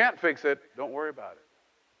if you can't fix it, don't worry about it.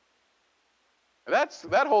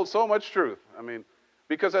 And that holds so much truth. I mean,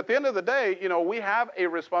 because at the end of the day, we have a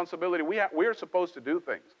responsibility. We're supposed to do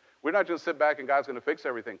things. We're not just sit back and God's going to fix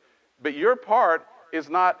everything. But your part is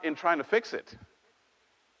not in trying to fix it.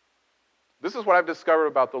 This is what I've discovered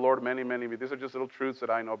about the Lord, many, many of you. These are just little truths that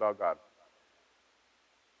I know about God.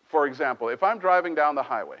 For example, if I'm driving down the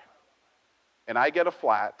highway and I get a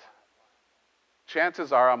flat,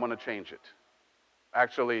 chances are I'm going to change it.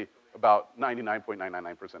 Actually, about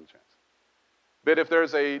 99.999% chance. But if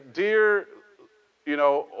there's a dear,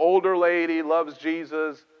 older lady, loves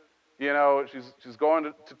Jesus, she's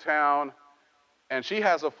going to town, and she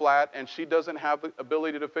has a flat, and she doesn't have the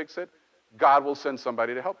ability to fix it, God will send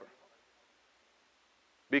somebody to help her.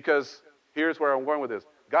 Because here's where I'm going with this.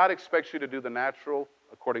 God expects you to do the natural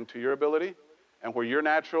according to your ability, and where your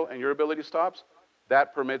natural and your ability stops,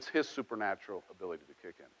 that permits his supernatural ability to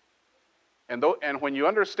kick in. And when you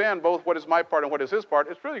understand both what is my part and what is his part,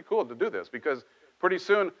 it's really cool to do this, because pretty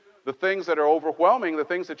soon the things that are overwhelming, the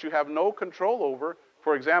things that you have no control over,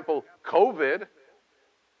 for example, COVID,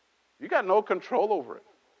 you got no control over it.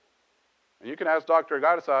 And you can ask Dr.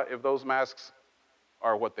 Agatha if those masks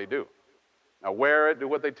are what they do. Now wear it, do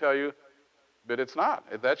what they tell you, but it's not.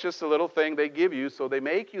 That's just a little thing they give you so they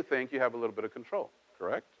make you think you have a little bit of control,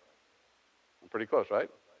 correct? I'm pretty close, right?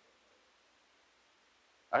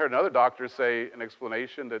 I heard another doctor say an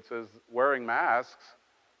explanation that says wearing masks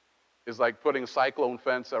is like putting cyclone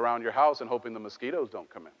fence around your house and hoping the mosquitoes don't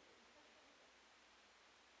come in.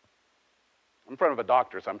 I'm in front of a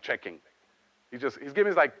doctor, so I'm checking. He's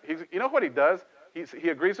giving me you know what he does? He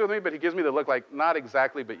agrees with me, but he gives me the look like, not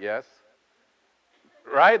exactly, but yes.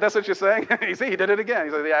 Right? That's what you're saying? You see, he did it again.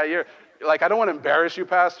 He's like, yeah, you're like, I don't want to embarrass you,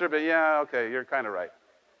 Pastor, but yeah, okay, you're kind of right.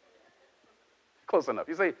 Close enough.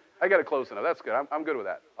 You say, I got it close enough. That's good. I'm good with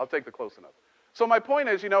that. I'll take the close enough. So my point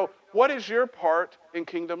is, what is your part in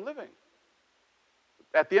kingdom living?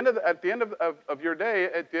 At the end of your day,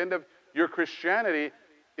 at the end of your Christianity,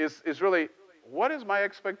 is really, what is my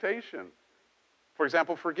expectation? For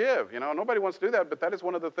example, forgive. Nobody wants to do that, but that is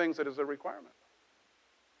one of the things that is a requirement.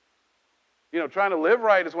 Trying to live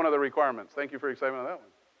right is one of the requirements. Thank you for your excitement on that one.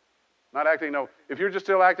 Not acting, if you're just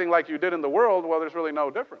still acting like you did in the world, well, there's really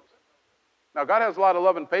no difference. Now, God has a lot of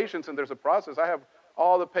love and patience, and there's a process. I have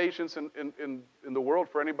all the patience in the world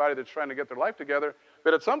for anybody that's trying to get their life together.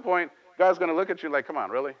 But at some point, God's going to look at you like, come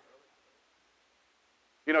on, really?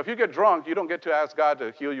 If you get drunk, you don't get to ask God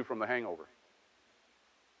to heal you from the hangover.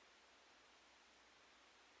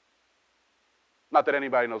 Not that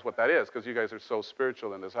anybody knows what that is, because you guys are so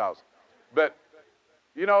spiritual in this house. But,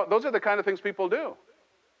 those are the kind of things people do.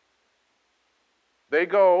 They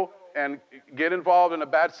go and get involved in a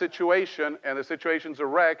bad situation, and the situation's a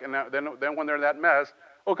wreck, and then when they're in that mess,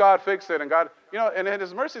 oh, God, fix it. And God, and in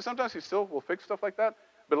his mercy, sometimes he still will fix stuff like that.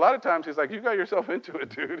 But a lot of times he's like, you got yourself into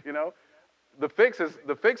it, dude, The fix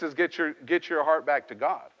is get your heart back to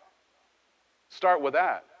God. Start with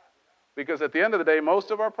that. Because at the end of the day, most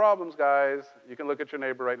of our problems, guys, you can look at your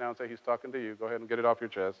neighbor right now and say, he's talking to you. Go ahead and get it off your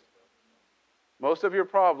chest. Most of your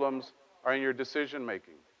problems are in your decision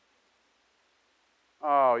making.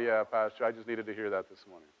 Oh, yeah, Pastor, I just needed to hear that this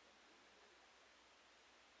morning.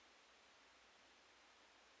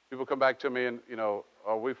 People come back to me and,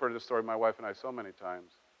 we've heard this story, my wife and I, so many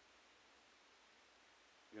times.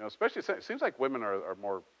 Especially, it seems like women are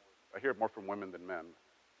more, I hear it more from women than men.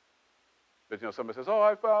 But, somebody says, oh,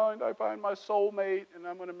 I find my soulmate, and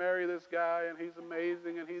I'm going to marry this guy, and he's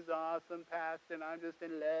amazing, and he's awesome, Pastor, and I'm just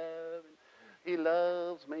in love, and he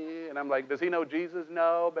loves me. And I'm like, does he know Jesus?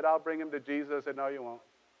 No, but I'll bring him to Jesus. I said, no, you won't.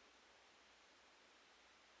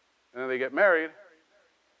 And then they get married,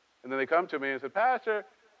 and then they come to me and said, Pastor,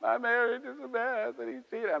 my marriage is a mess, and he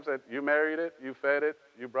cheated. I said, you married it, you fed it,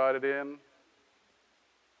 you brought it in.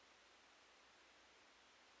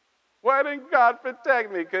 Why didn't God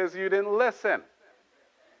protect me? Because you didn't listen.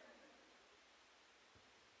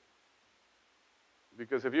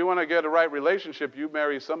 Because if you want to get a right relationship, you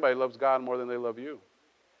marry somebody who loves God more than they love you.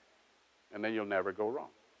 And then you'll never go wrong.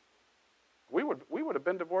 We would have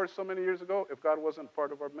been divorced so many years ago if God wasn't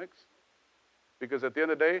part of our mix. Because at the end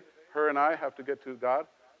of the day, her and I have to get to God.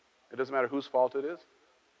 It doesn't matter whose fault it is.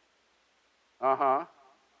 Y'all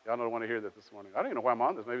don't want to hear that this morning. I don't even know why I'm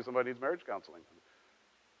on this. Maybe somebody needs marriage counseling.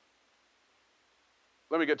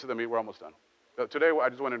 Let me get to the meat. We're almost done. Today, I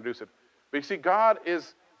just want to introduce it. But you see,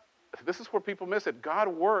 this is where people miss it. God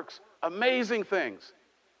works amazing things,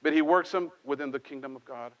 but he works them within the kingdom of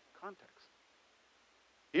God context.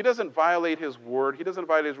 He doesn't violate his word. He doesn't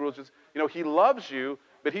violate his rules. He loves you,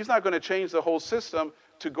 but he's not going to change the whole system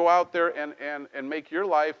to go out there and make your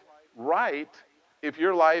life right if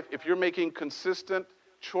you're making consistent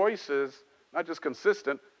choices, not just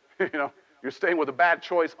consistent, you're staying with a bad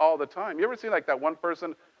choice all the time. You ever see like that one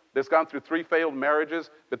person that's gone through 3 failed marriages,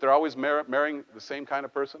 but they're always marrying the same kind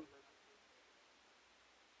of person?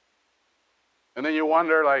 And then you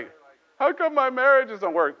wonder, like, how come my marriage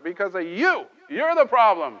doesn't work? Because of you. You're the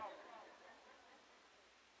problem.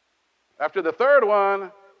 After the 3rd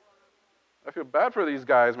one, I feel bad for these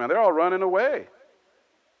guys, man. They're all running away.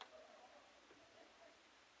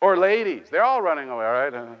 Or ladies, they're all running away, all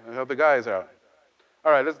right? Help the guys out.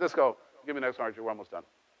 All right, let's go. Give me the next one, Archie. We're almost done.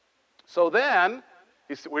 So then,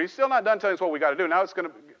 he's still not done telling us what we got to do. Now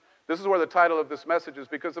this is where the title of this message is,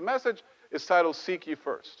 because the message is titled, Seek Ye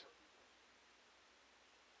First.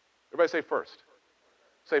 Everybody say first.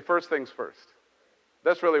 Say first things first.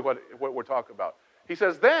 That's really what we're talking about. He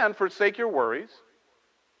says, then forsake your worries.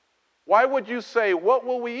 Why would you say, what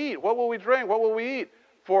will we eat? What will we drink? What will we eat?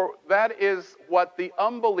 For that is what the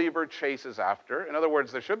unbeliever chases after. In other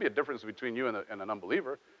words, there should be a difference between you and an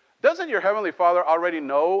unbeliever. Doesn't your Heavenly Father already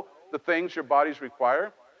know the things your bodies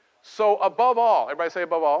require? So above all, everybody say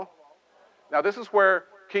above all. Now this is where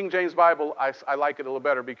King James Bible, I like it a little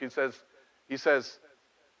better, because he says,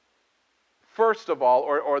 first of all,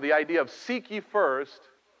 or the idea of seek ye first.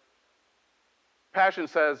 Passion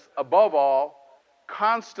says, above all,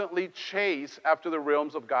 constantly chase after the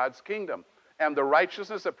realms of God's kingdom and the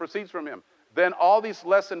righteousness that proceeds from him. Then all these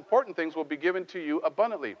less important things will be given to you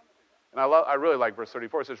abundantly. And I really like verse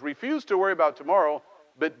 34. It says, refuse to worry about tomorrow,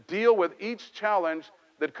 but deal with each challenge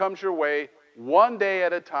that comes your way one day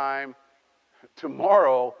at a time.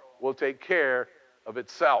 Tomorrow will take care of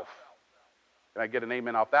itself. Can I get an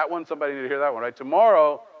amen off that one? Somebody need to hear that one, right?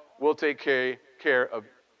 Tomorrow will take care of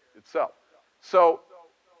itself. So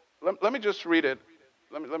let me just read it.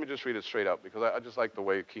 Let me just read it straight up, because I just like the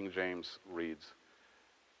way King James reads.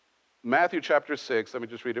 Matthew chapter 6, let me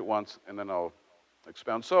just read it once, and then I'll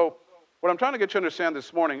expound. So what I'm trying to get you to understand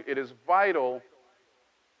this morning, it is vital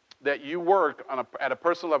that you work at a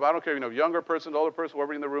personal level. I don't care, younger person, older person,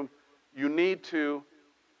 whoever in the room, you need to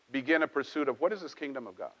begin a pursuit of what is this kingdom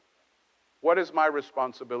of God? What is my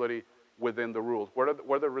responsibility within the rules? What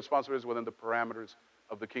are the responsibilities within the parameters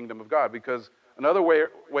of the kingdom of God? Because another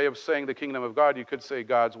way of saying the kingdom of God, you could say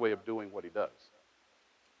God's way of doing what he does.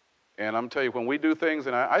 And I'm telling you, when we do things,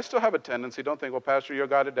 and I still have a tendency, don't think, well, Pastor, you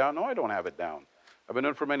got it down. No, I don't have it down. I've been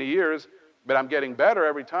doing it for many years, but I'm getting better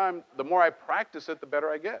every time. The more I practice it, the better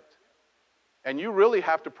I get. And you really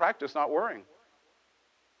have to practice not worrying.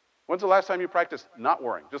 When's the last time you practiced not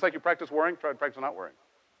worrying? Just like you practice worrying, try to practice not worrying.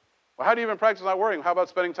 Well, how do you even practice not worrying? How about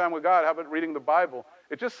spending time with God? How about reading the Bible?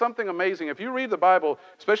 It's just something amazing. If you read the Bible,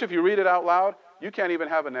 especially if you read it out loud, you can't even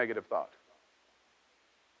have a negative thought.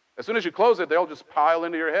 As soon as you close it, they'll just pile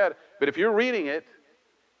into your head. But if you're reading it,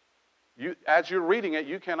 as you're reading it,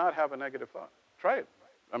 you cannot have a negative thought. Try it.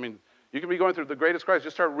 I mean, you can be going through the greatest crisis.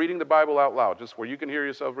 Just start reading the Bible out loud, just where you can hear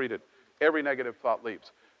yourself read it. Every negative thought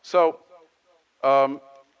leaves. So,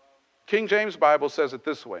 King James Bible says it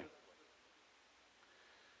this way.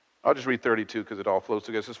 I'll just read 32 because it all flows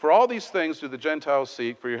together. It says, for all these things do the Gentiles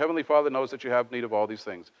seek, for your heavenly Father knows that you have need of all these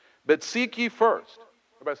things. But seek ye first.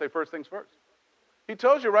 Everybody say first things first. He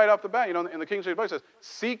tells you right off the bat, in the King James Bible, it says,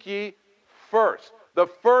 seek ye first. The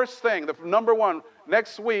first thing, the number one,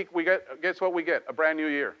 next week, guess what we get? A brand new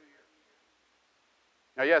year.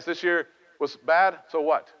 Now, yes, this year was bad, so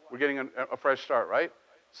what? We're getting a fresh start, right?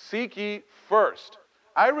 Seek ye first.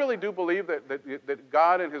 I really do believe that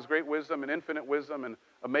God, in his great wisdom and infinite wisdom and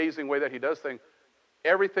amazing way that he does things,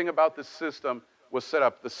 everything about this system was set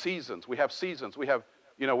up. The seasons. We have seasons. We have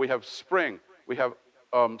spring. We have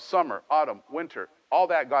summer, autumn, winter. All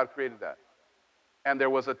that, God created that. And there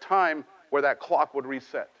was a time where that clock would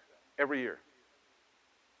reset every year.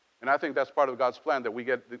 And I think that's part of God's plan, that we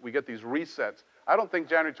get these resets. I don't think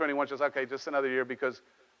January 21 is okay, just another year, because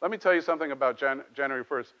let me tell you something about January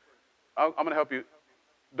 1st. I'm going to help you.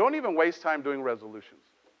 Don't even waste time doing resolutions,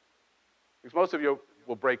 because most of you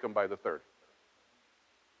will break them by the 3rd.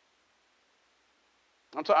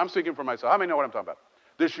 I'm speaking for myself. How many know what I'm talking about?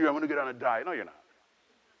 This year I'm going to get on a diet. No, you're not.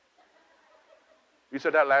 You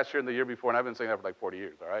said that last year and the year before, and I've been saying that for like 40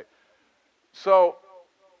 years, all right? So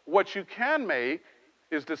what you can make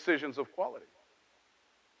is decisions of quality.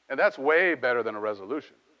 And that's way better than a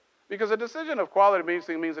resolution. Because a decision of quality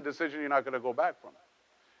means a decision you're not going to go back from.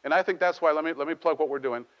 And I think that's why, let me plug what we're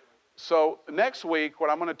doing. So next week, what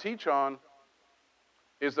I'm going to teach on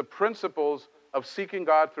is the principles of seeking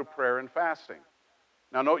God through prayer and fasting.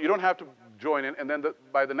 Now, no, you don't have to join in. And then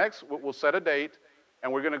by the next, we'll set a date,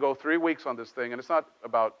 and we're going to go 3 weeks on this thing. And it's not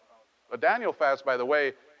about, a Daniel fast, by the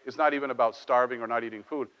way, is not even about starving or not eating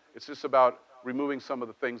food. It's just about removing some of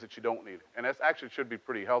the things that you don't need. And that actually should be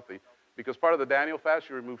pretty healthy, because part of the Daniel fast,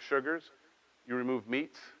 you remove sugars, you remove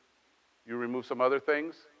meats, you remove some other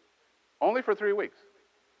things, only for 3 weeks.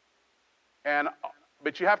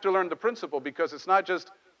 But you have to learn the principle, because it's not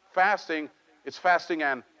just fasting, it's fasting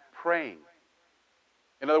and praying.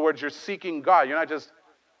 In other words, you're seeking God. You're not just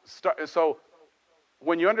so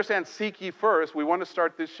when you understand seek ye first, we want to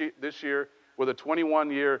start this year with a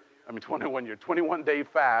 21-day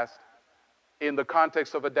fast in the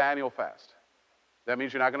context of a Daniel fast. That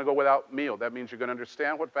means you're not going to go without meal. That means you're going to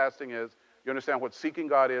understand what fasting is. You understand what seeking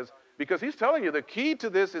God is. Because he's telling you the key to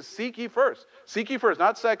this is seek ye first. Seek ye first,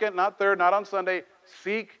 not second, not third, not on Sunday.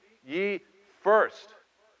 Seek ye first.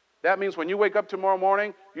 That means when you wake up tomorrow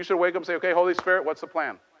morning, you should wake up and say, okay, Holy Spirit, what's the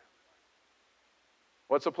plan?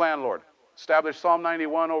 What's the plan, Lord? Establish Psalm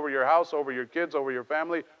 91 over your house, over your kids, over your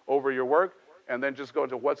family, over your work, and then just go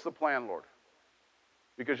to what's the plan, Lord?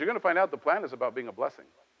 Because you're going to find out the plan is about being a blessing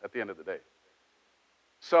at the end of the day.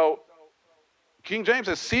 So King James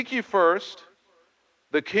says, seek ye first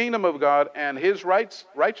the kingdom of God and his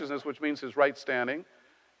righteousness, which means his right standing,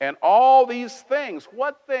 and all these things.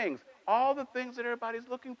 What things? All the things that everybody's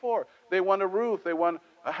looking for. They want a roof. They want,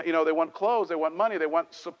 they want clothes. They want money. They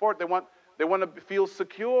want support. They want to feel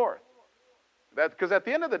secure. Because at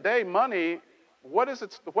the end of the day, money, what is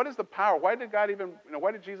the power? Why did God even,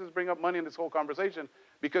 why did Jesus bring up money in this whole conversation?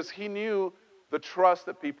 Because he knew the trust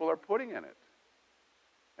that people are putting in it.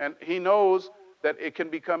 And he knows that it can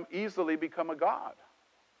easily become a god.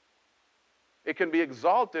 It can be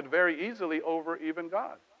exalted very easily over even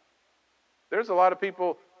God. There's a lot of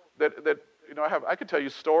people that I could tell you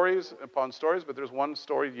stories upon stories, but there's one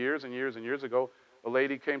story years and years and years ago. A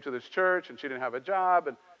lady came to this church and she didn't have a job,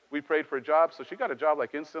 and we prayed for a job, so she got a job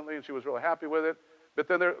like instantly, and she was really happy with it. But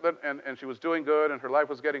then and she was doing good, and her life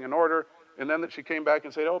was getting in order. And then she came back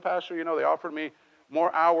and said, "Oh, Pastor, they offered me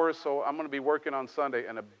more hours, so I'm going to be working on Sunday."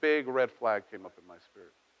 And a big red flag came up in my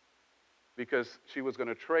spirit, because she was going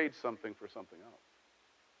to trade something for something else.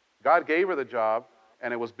 God gave her the job,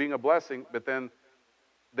 and it was being a blessing, but then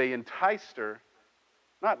they enticed her,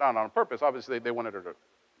 not on purpose. Obviously, they wanted her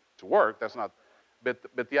to work. That's not,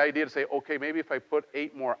 but the idea to say, okay, maybe if I put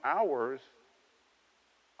 8 more hours,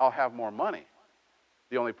 I'll have more money.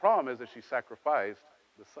 The only problem is that she sacrificed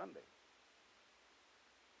the Sunday.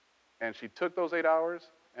 And she took those 8 hours,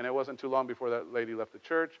 and it wasn't too long before that lady left the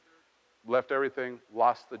church, left everything,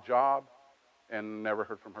 lost the job, and never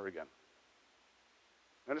heard from her again.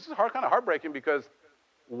 And this is kind of heartbreaking, because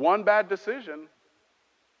one bad decision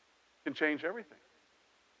can change everything.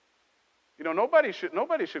 Nobody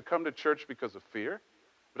should come to church because of fear.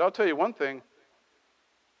 But I'll tell you one thing,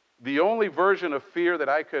 the only version of fear that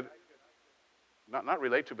I could not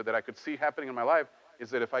relate to, but that I could see happening in my life, is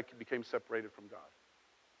that if I became separated from God,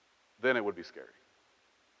 then it would be scary.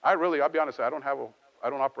 I'll be honest, I don't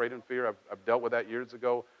operate in fear. I've dealt with that years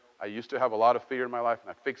ago. I used to have a lot of fear in my life, and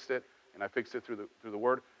I fixed it through the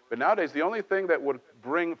Word. But nowadays, the only thing that would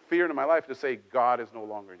bring fear into my life is to say God is no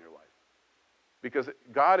longer in your life. Because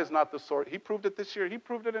God is not the sort. He proved it this year. He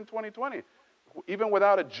proved it in 2020. Even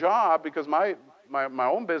without a job, because my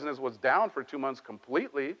own business was down for 2 months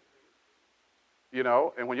completely,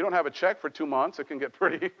 and when you don't have a check for 2 months, it can get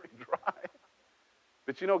pretty dry.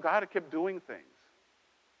 But God kept doing things.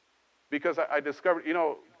 Because I discovered,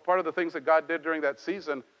 part of the things that God did during that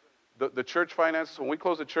season, the church finances, when we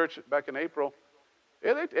closed the church back in April,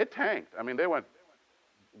 it tanked. I mean, we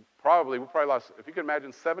probably lost, if you can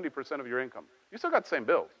imagine, 70% of your income. You still got the same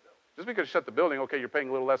bills. Just because you shut the building, okay, you're paying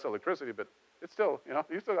a little less electricity, but it's still,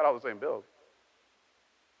 you still got all the same bills.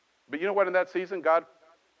 But you know what? In that season, God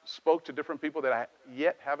spoke to different people that I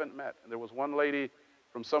yet haven't met. And there was one lady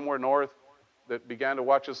from somewhere north that began to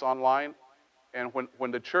watch us online. And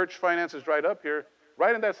when the church finances dried up here,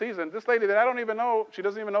 right in that season, this lady that I don't even know, she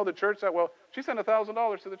doesn't even know the church that well, she sent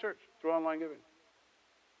 $1,000 to the church through online giving.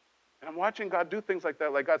 And I'm watching God do things like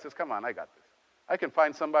that. Like God says, come on, I got this. I can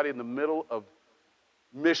find somebody in the middle of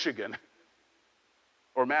Michigan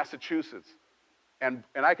or Massachusetts, and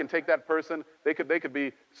I can take that person, they could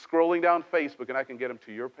be scrolling down Facebook, and I can get them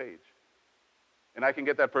to your page. And I can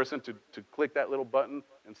get that person to click that little button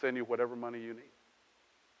and send you whatever money you need.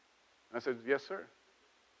 And I said, yes, sir.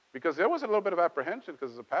 Because there was a little bit of apprehension,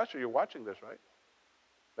 because as a pastor, you're watching this, right?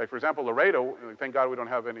 Like, for example, Laredo, thank God we don't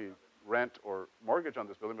have any rent or mortgage on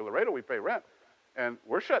this building, but Laredo, we pay rent. And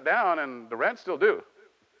we're shut down, and the rent still due,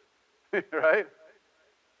 right?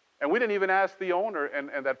 And we didn't even ask the owner.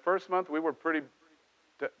 And that first month, we were pretty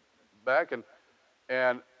back.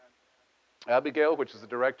 And Abigail, which is the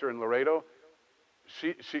director in Laredo,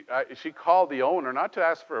 she called the owner, not to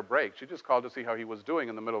ask for a break. She just called to see how he was doing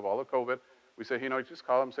in the middle of all of COVID. We said, just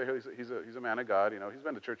call him, say he's a man of God. He's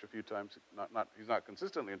been to church a few times. He's not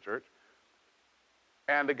consistently in church.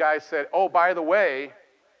 And the guy said, oh, by the way,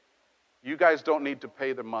 you guys don't need to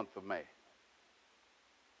pay the month of May.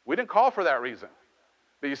 We didn't call for that reason.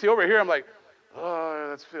 But you see over here, I'm like, oh,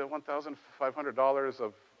 that's $1,500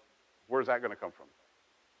 of, where's that going to come from?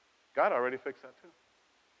 God already fixed that too.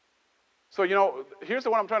 So, here's the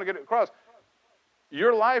one I'm trying to get across.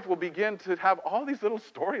 Your life will begin to have all these little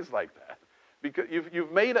stories like that because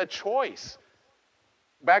you've made a choice.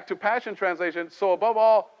 Back to Passion Translation, so above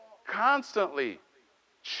all, constantly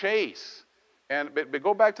chase. But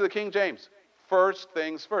go back to the King James. First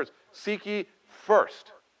things first. Seek ye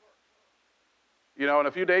first. In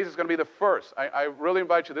a few days, it's going to be the first. I really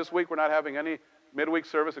invite you. This week, we're not having any midweek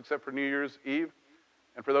service except for New Year's Eve.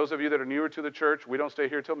 And for those of you that are newer to the church, we don't stay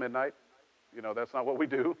here till midnight. That's not what we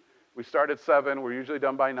do. We start at 7. We're usually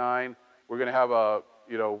done by 9. We're going to have a,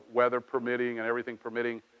 weather permitting and everything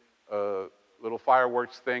permitting, little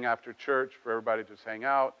fireworks thing after church for everybody to just hang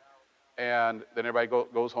out. And then everybody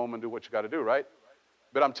goes home and do what you got to do, right?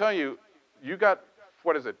 But I'm telling you, you got,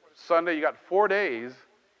 Sunday, you got 4 days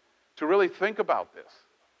to really think about this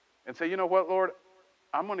and say, you know what, Lord,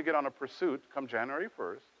 I'm going to get on a pursuit come January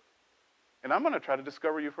 1st, and I'm going to try to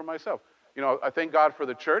discover you for myself. I thank God for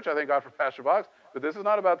the church. I thank God for Pastor Box. But this is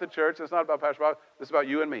not about the church. It's not about Pastor Box. This is about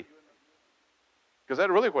you and me. Because that's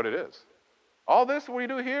really what it is. All this we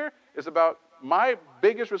do here is about my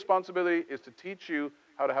biggest responsibility is to teach you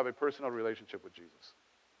how to have a personal relationship with Jesus.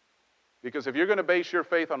 Because if you're going to base your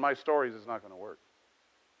faith on my stories, it's not going to work.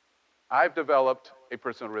 I've developed a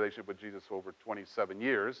personal relationship with Jesus for over 27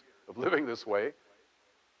 years of living this way.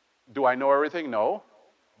 Do I know everything? No.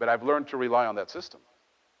 But I've learned to rely on that system.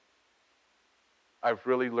 I've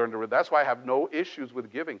really learned to. That's why I have no issues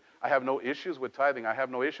with giving. I have no issues with tithing. I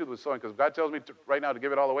have no issues with sowing. Because God tells me right now to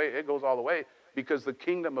give it all away, it goes all the way. Because the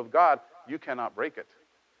kingdom of God, you cannot break it.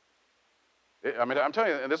 I'm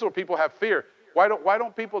telling you, and this is where people have fear. Why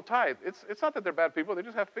don't people tithe? It's not that they're bad people. They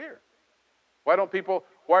just have fear. Why do people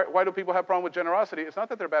have problem with generosity? It's not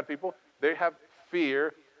that they're bad people. They have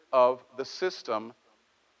fear of the system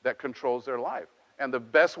that controls their life. And the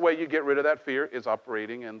best way you get rid of that fear is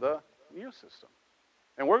operating in the new system.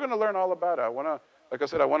 And we're going to learn all about it. Like I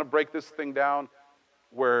said, I want to break this thing down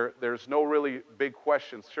where there's no really big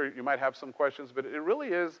questions. Sure, you might have some questions, but it really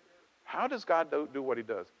is, how does God do what he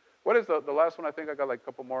does? What is the last one? I think I got like a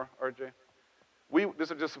couple more, RJ.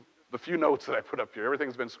 This is just the few notes that I put up here.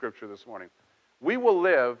 Everything's been scripture this morning. We will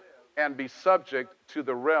live and be subject to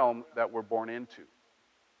the realm that we're born into.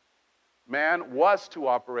 Man was to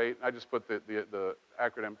operate, I just put the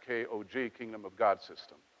acronym KOG, Kingdom of God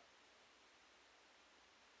system.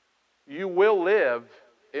 You will live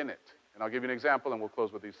in it. And I'll give you an example, and we'll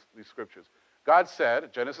close with these scriptures. God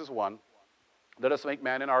said, Genesis 1, let us make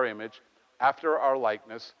man in our image, after our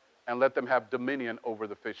likeness, and let them have dominion over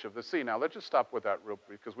the fish of the sea. Now, let's just stop with that real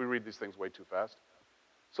quick, because we read these things way too fast.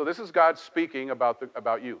 So this is God speaking about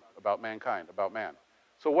you, about mankind, about man.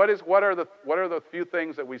 So what are the few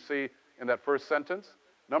things that we see in that first sentence?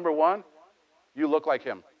 Number one, you look like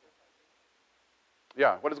him.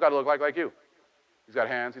 Yeah, what does God look like you? He's got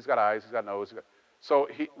hands, he's got eyes, he's got nose.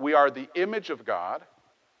 We are the image of God,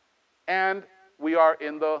 and we are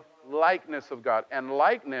in the likeness of God. And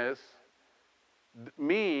likeness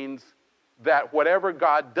means that whatever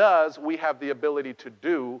God does, we have the ability to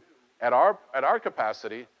do at our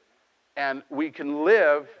capacity, and we can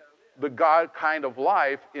live the God kind of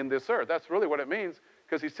life in this earth. That's really what it means,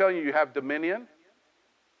 because he's telling you have dominion.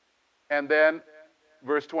 And then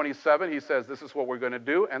verse 27, he says, this is what we're going to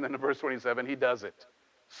do. And then in verse 27, he does it.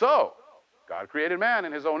 So, God created man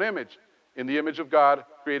in his own image. In the image of God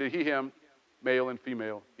created he him, male and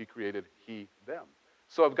female, he created he them.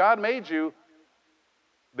 So if God made you,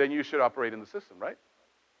 then you should operate in the system, right?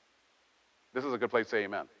 This is a good place to say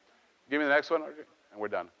amen. Give me the next one, and we're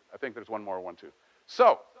done. I think there's one too.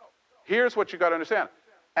 So, here's what you got to understand.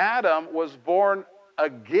 Adam was born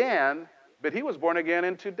again, but he was born again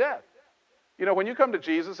into death. When you come to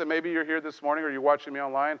Jesus, and maybe you're here this morning or you're watching me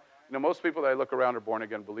online, most people that I look around are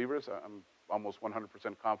born-again believers. I'm almost 100%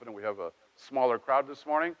 confident we have a smaller crowd this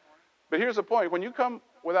morning. But here's the point. When you come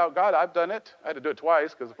without God, I've done it. I had to do it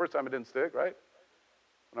twice because the first time it didn't stick, right?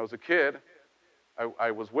 When I was a kid,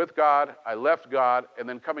 I was with God, I left God, and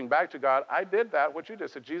then coming back to God, I did that, what you did. I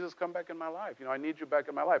said, Jesus, come back in my life. I need you back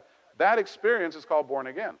in my life. That experience is called born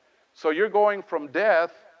again. So you're going from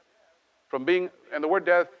death, and the word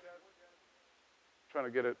death, trying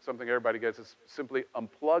to get it, something everybody gets, is simply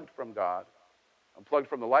unplugged from God, unplugged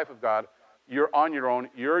from the life of God. You're on your own.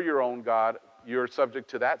 You're your own God. You're subject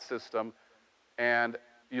to that system. And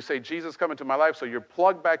you say, Jesus, come into my life. So you're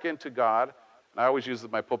plugged back into God. And I always use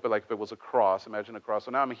my pulpit like if it was a cross. Imagine a cross.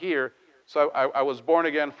 So now I'm here. So I was born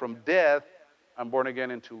again from death. I'm born again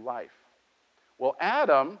into life. Well,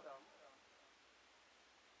 Adam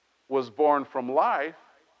was born from life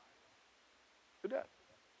to death.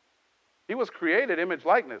 He was created image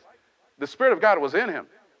likeness. The Spirit of God was in him.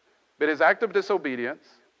 But his act of disobedience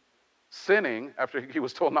sinning after he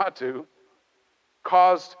was told not to,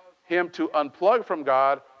 caused him to unplug from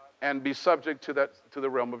God and be subject to the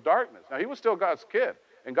realm of darkness. Now, he was still God's kid,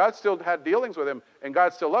 and God still had dealings with him, and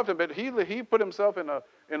God still loved him, but he put himself in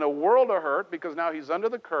a world of hurt because now he's under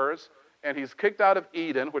the curse, and he's kicked out of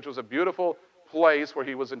Eden, which was a beautiful place where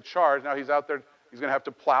he was in charge. Now he's out there, he's going to have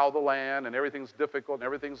to plow the land, and everything's difficult, and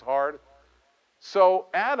everything's hard. So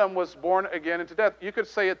Adam was born again into death. You could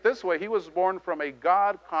say it this way. He was born from a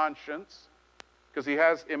God conscience because he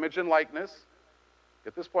has image and likeness.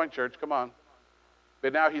 Get this point, church, come on.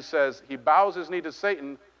 But now he says he bows his knee to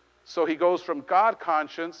Satan, so he goes from God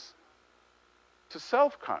conscience to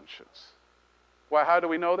self-conscience. Why, how do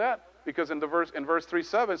we know that? Because in verse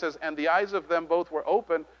 3:7 it says, and the eyes of them both were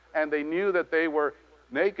open, and they knew that they were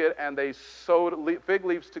naked, and they sewed fig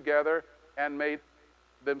leaves together and made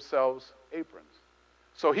themselves aprons.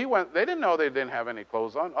 So he went, they didn't know they didn't have any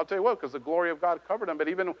clothes on. I'll tell you what, because the glory of God covered them. But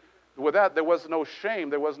even with that, there was no shame.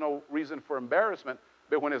 There was no reason for embarrassment.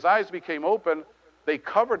 But when his eyes became open, they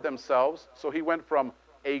covered themselves. So he went from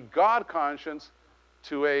a God conscience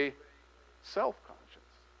to a self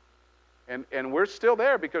conscience. And we're still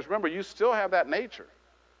there because remember, you still have that nature.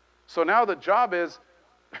 So now the job is,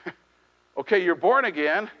 okay, you're born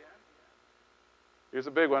again. Here's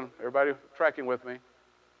a big one. Everybody tracking with me.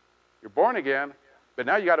 You're born again, but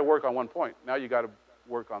now you got to work on one point. Now you got to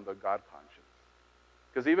work on the God conscience.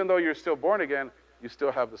 Because even though you're still born again, you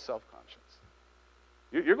still have the self-conscience.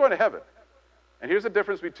 You're going to heaven. And here's the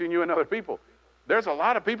difference between you and other people. There's a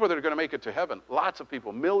lot of people that are going to make it to heaven. Lots of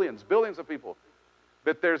people, millions, billions of people.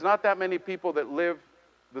 But there's not that many people that live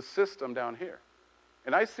the system down here.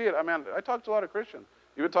 And I see it. I mean, I talk to a lot of Christians.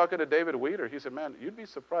 Even talking to David Weeder, he said, man, you'd be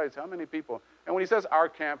surprised how many people, and when he says our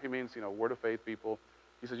camp, he means, Word of Faith people.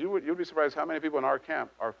 He says, you'd be surprised how many people in our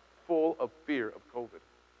camp are full of fear of COVID.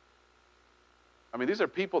 I mean, these are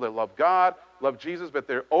people that love God, love Jesus, but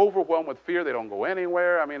they're overwhelmed with fear. They don't go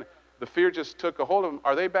anywhere. I mean, the fear just took a hold of them.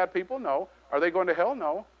 Are they bad people? No. Are they going to hell?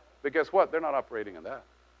 No. But guess what? They're not operating in that.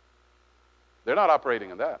 They're not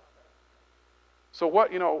operating in that. So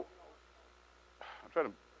what, I'm trying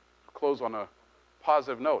to close on a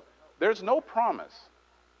positive note. There's no promise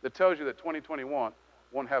that tells you that 2021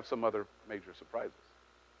 won't have some other major surprises.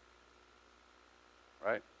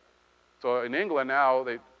 Right? So in England now,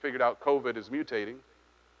 they figured out COVID is mutating.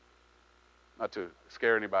 Not to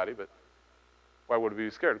scare anybody, but why would we be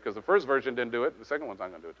scared? Because the first version didn't do it, the second one's not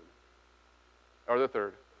going to do it to me. Or the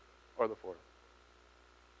third, or the fourth.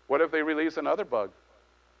 What if they release another bug?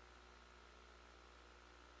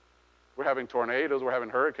 We're having tornadoes, we're having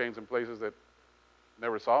hurricanes in places that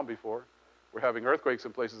never saw them before. We're having earthquakes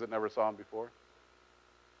in places that never saw them before.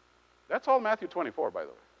 That's all Matthew 24, by the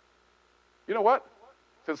way. You know what?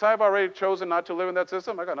 Since I've already chosen not to live in that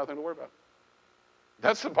system, I got nothing to worry about.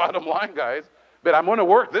 That's the bottom line, guys. But I'm going to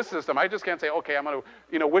work this system. I just can't say, okay, I'm going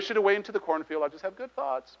to, wish it away into the cornfield. I'll just have good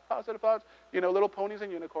thoughts, positive thoughts, little ponies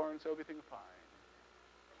and unicorns, everything fine.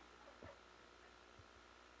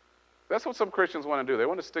 That's what some Christians want to do. They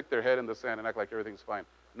want to stick their head in the sand and act like everything's fine.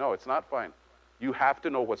 No, it's not fine. You have to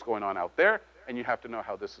know what's going on out there, and you have to know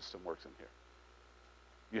how this system works in here.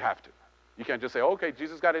 You have to. You can't just say, okay,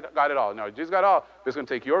 Jesus got it all. No, Jesus got it all. It's going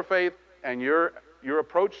to take your faith and your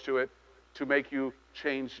approach to it to make you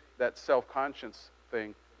change that self-conscience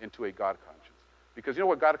thing into a God conscience. Because you know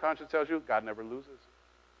what God conscience tells you? God never loses.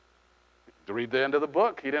 To read the end of the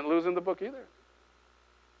book, he didn't lose in the book either.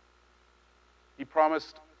 He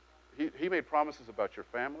promised, he made promises about your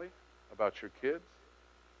family, about your kids.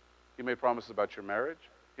 He made promises about your marriage.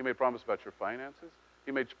 He made promises about your finances.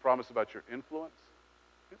 He made promises about your influence.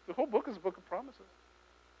 The whole book is a book of promises.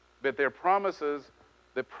 But they're promises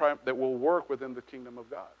that will work within the kingdom of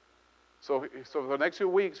God. So for the next few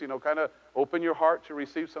weeks, kind of open your heart to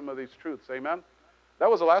receive some of these truths. Amen? That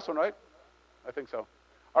was the last one, right? I think so.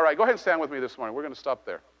 All right, go ahead and stand with me this morning. We're going to stop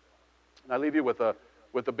there. And I leave you with a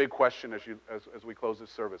big question as we close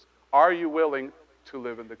this service. Are you willing to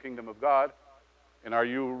live in the kingdom of God? And are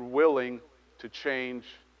you willing to change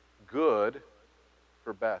good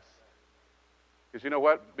for best? Because you know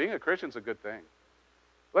what? Being a Christian is a good thing.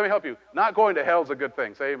 Let me help you. Not going to hell is a good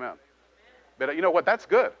thing. Say amen. But you know what? That's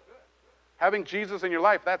good. Having Jesus in your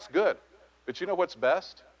life, that's good. But you know what's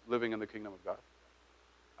best? Living in the kingdom of God.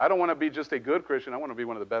 I don't want to be just a good Christian. I want to be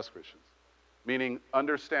one of the best Christians. Meaning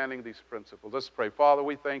understanding these principles. Let's pray. Father,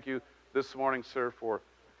 we thank you this morning, sir, for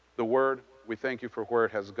the word. We thank you for where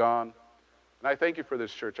it has gone. And I thank you for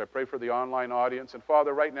this church. I pray for the online audience. And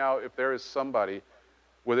Father, right now, if there is somebody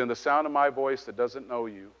within the sound of my voice that doesn't know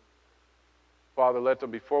you, Father, let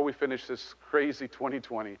them, before we finish this crazy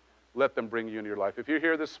 2020, let them bring you into your life. If you're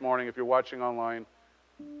here this morning, if you're watching online,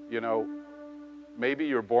 You know, maybe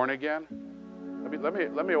you're born again.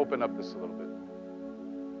 Let me open up this a little bit.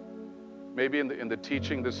 Maybe in the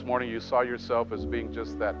teaching this morning, you saw yourself as being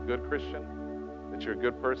just that good Christian, that you're a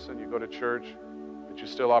good person, you go to church, but you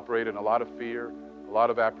still operate in a lot of fear, a lot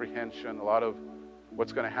of apprehension, a lot of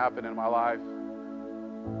what's going to happen in my life.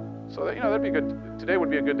 So that, that'd be good. Today would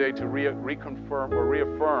be a good day to reconfirm or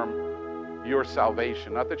reaffirm your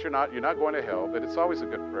salvation. Not that you're not going to hell, but it's always a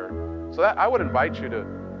good prayer. So that I would invite you to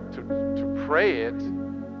pray it,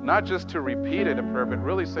 not just to repeat it in prayer, but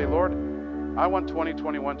really say, Lord, I want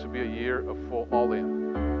 2021 to be a year of full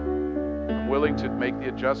all-in. I'm willing to make the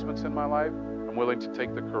adjustments in my life. I'm willing to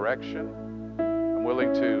take the correction. I'm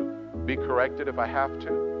willing to be corrected if I have to.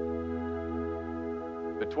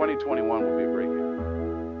 But 2021 will be a great year.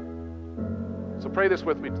 So pray this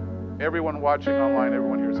with me. Everyone watching online,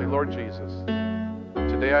 everyone here, say, Lord Jesus,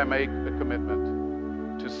 today I make a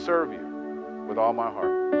commitment to serve you with all my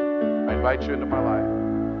heart. I invite you into my life.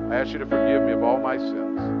 I ask you to forgive me of all my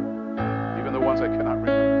sins, even the ones I cannot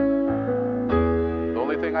remember. The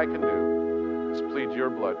only thing I can do is plead your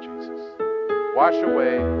blood, Jesus. Wash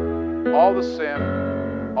away all the sin,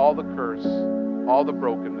 all the curse, all the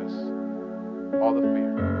brokenness, all the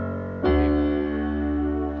fear.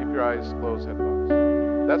 Amen. Keep your eyes closed, head bows.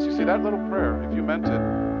 You see that little prayer, if you meant it,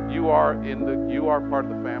 you are part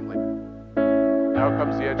of the family. Now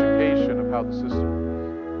comes the education of how the system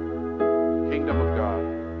works. Kingdom of God.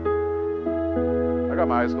 I got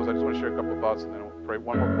my eyes closed. I just want to share a couple of thoughts and then we'll pray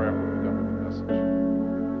one more prayer and we'll be done with the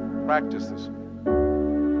message. Practice this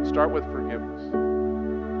week. Start with forgiveness.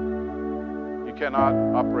 You cannot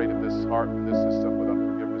operate in this system with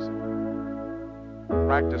unforgiveness in you.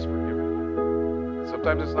 Practice forgiving.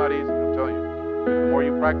 Sometimes it's not easy, I'm telling you. The more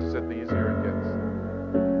you practice it, the easier it gets.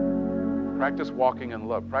 Practice walking in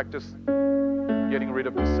love. Practice getting rid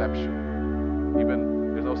of deception.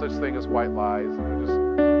 Even there's no such thing as white lies. Just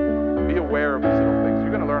be aware of these little things. You're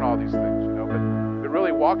going to learn all these things, but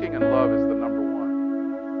really walking in love is the number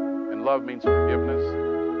one. And love means forgiveness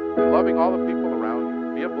and loving all the people around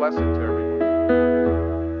you. Be a blessing to everyone.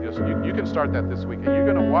 You can start that this week, and you're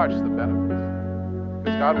going to watch the benefits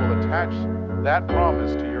because God will attach that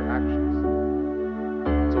promise to your actions.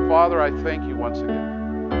 So, Father, I thank you once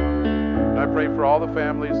again. And I pray for all the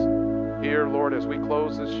families here, Lord, as we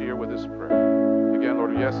close this year with this prayer. Again,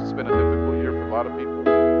 Lord, yes, it's been a difficult year for a lot of people,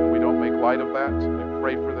 and we don't make light of that. We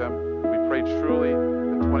pray for them. We pray truly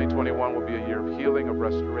that 2021 will be a year of healing, of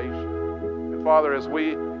restoration. And, Father, as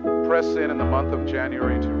we press in the month of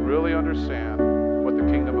January to really understand what the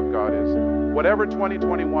kingdom of God is, whatever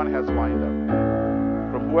 2021 has lined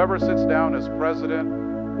up, from whoever sits down as president,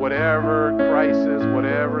 whatever crisis,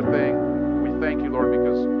 whatever thing, we thank you, Lord,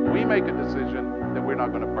 because we make a decision that we're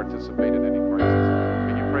not going to participate in any crisis.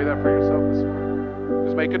 Can you pray that for yourself this morning?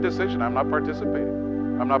 Just make a decision. I'm not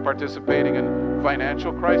participating. I'm not participating in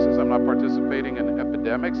financial crisis. I'm not participating in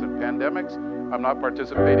epidemics and pandemics. I'm not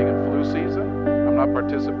participating in flu season. I'm not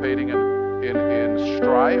participating in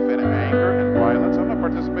strife and anger and violence. I'm not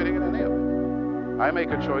participating in any of it. I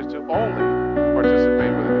make a choice to only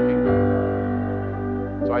participate within the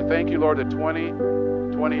kingdom. So I thank you, Lord, that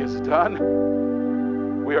 2020 is done.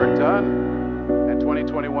 We are done. And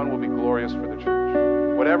 2021 will be glorious for the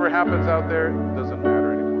church. Whatever happens out there doesn't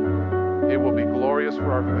matter anymore. It will be glorious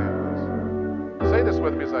for our families. Say this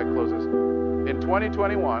with me as I close this. In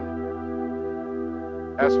 2021,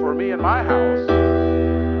 as for me and my house,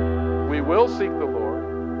 we will seek the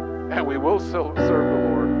Lord and we will serve the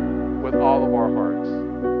Lord with all of our hearts.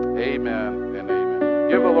 Amen and amen.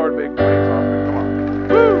 Give the Lord a big praise offering. Come on.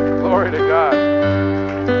 Woo! Glory to God.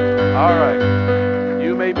 All right.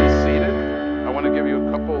 You may be seated. I want to give you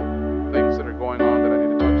a couple things that are going on that I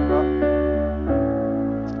need to touch about.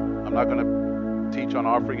 I'm not going to teach on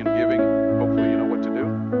offering and giving. Hopefully you know what to do.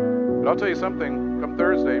 But I'll tell you something. Come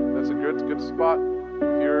Thursday, that's a good spot.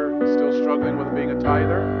 If you're still struggling with being a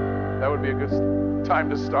tither, that would be a good time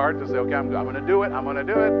to start to say, okay, I'm going to do it. I'm going to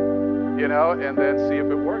do it. And then see if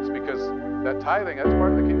it works, because that tithing, that's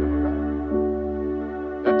part of the kingdom of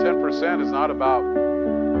God. That 10% is not about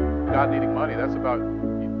God needing money. That's about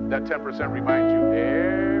that 10% reminds you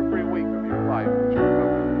every week of your life that you're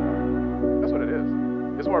covered. That's what it is.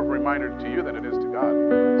 It's more of a reminder to you than it is to God.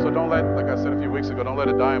 So don't let, like I said a few weeks ago, don't let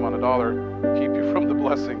a dime on a dollar keep you from the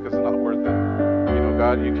blessing, because it's not worth it.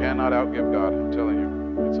 God, you cannot outgive God. I'm telling you,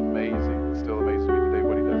 it's amazing. It still amazes me today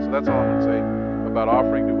what He does. So that's all I'm going to say about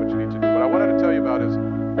offering. Do what you need to do. What I wanted to tell you about is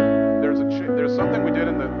there's something we did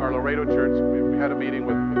in our Laredo church. We had a meeting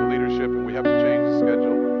with the leadership, and we have to change the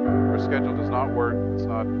schedule. Our schedule does not work. It's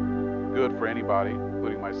not good for anybody,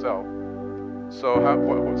 including myself. So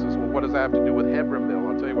what does that have to do with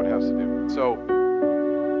Hebronville? I'll tell you what it has to do. So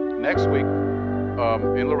next week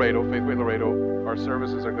in Laredo, Faithway Laredo, our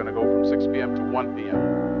services are going to go from 6 p.m. to 1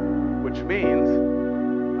 p.m., which means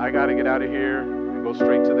I got to get out of here and go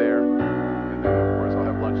straight to there. And then, of course, I'll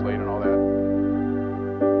have lunch late and all that.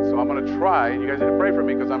 So I'm going to try. You guys need to pray for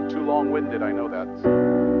me because I'm too long-winded. I know that.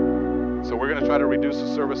 So we're going to try to reduce the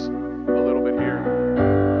service a little bit here.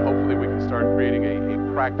 Hopefully we can start creating a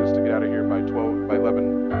practice to get out of here by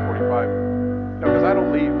 11:45. Because I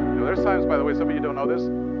don't leave. There's times, by the way, some of you don't know this.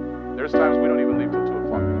 There's times we don't even leave till 2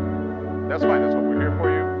 o'clock. That's fine. That's what we're here for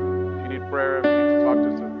you. If you need prayer, if you need to talk to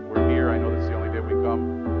us, we're here. I know that's the only day we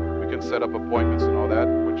come. We can set up appointments and all that,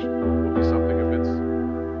 which will be something if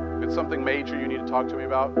it's something major you need to talk to me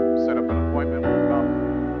about, set up an appointment, we'll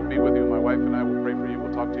come. We'll be with you. My wife and I will pray for you.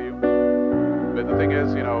 We'll talk to you. But the thing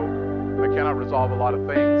is, I cannot resolve a lot of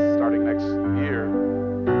things starting next year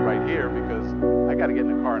right here because I got to get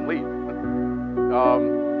in the car and leave.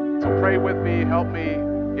 So pray with me, help me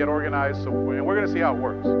get organized. And we're going to see how it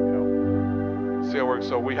works. See how it works.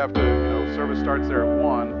 So we have to, service starts there at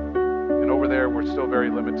 1, and over there we're still very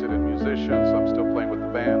limited in musicians. So I'm still playing with the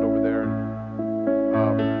band over there.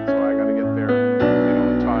 So I got to get there,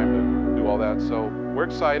 in time to do all that. So we're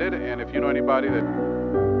excited, and if you know anybody that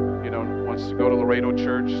wants to go to Laredo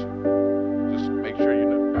Church, just make sure you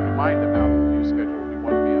remind them now that the new schedule will be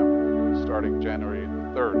 1 p.m. starting January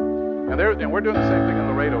 3rd. And we're doing the same thing in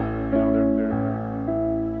Laredo. They're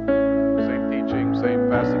same teaching, same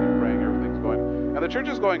fasting and praying. Everything's going. And the church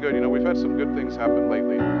is going good. We've had some good things happen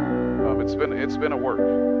lately. It's been a work.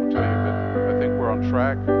 I'll tell you, but I think we're on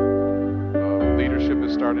track. Leadership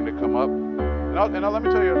is starting to come up. And let me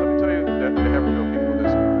tell you, the Hebronville people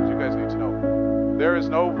this, because you guys need to know. There is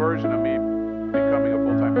no version of me becoming a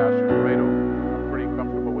full-time pastor in Laredo. I'm pretty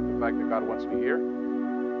comfortable with the fact that God wants me here.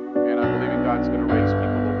 And I'm believing God's going to raise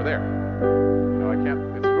people over there.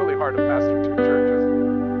 It's really hard to pastor 2 churches,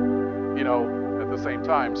 at the same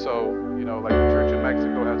time. So, like the church in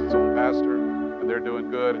Mexico has its own pastor, and they're doing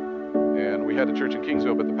good. And we had a church in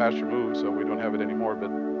Kingsville, but the pastor moved, so we don't have it anymore.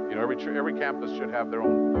 But, every campus should have their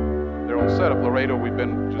own setup. Laredo,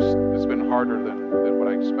 it's been harder than what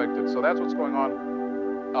I expected. So that's what's going on.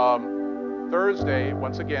 Thursday,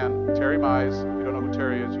 once again, Terry Mize. If you don't know who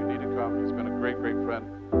Terry is, you need to come. He's been a great, great friend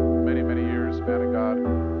for many, many years. Man of God,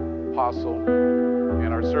 apostle.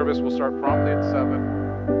 And our service will start promptly at 7.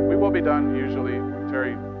 We will be done usually.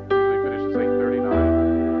 Terry usually finishes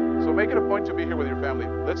 8:39. So make it a point to be here with your family.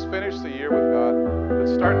 Let's finish the year with God.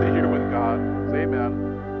 Let's start the year with God. Say amen.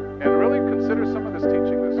 And really consider some of this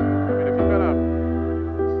teaching this week. If you're gonna,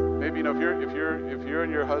 maybe if you're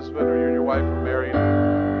and your husband or you and your wife are married,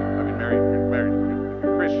 if you're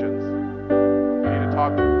Christians, you need to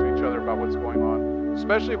talk to each other about what's going on.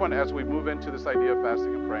 Especially as we move into this idea of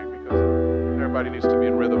fasting and praying, because everybody needs to be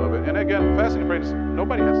in rhythm of it. And again, fasting and praying,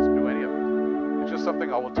 nobody has to do any of it. It's just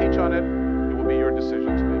something I will teach on it. It will be your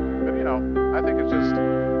decision to make. But I think it's just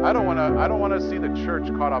I don't want to see the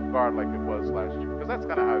church caught off guard like it was last year, because that's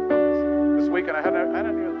kind of how I felt this weekend. I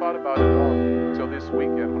hadn't even thought about it all until this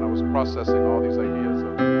weekend when I was processing all these ideas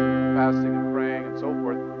of fasting and praying and so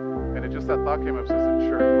forth. And that thought came up, says the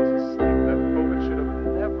church was asleep. That COVID should have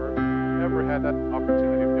never had that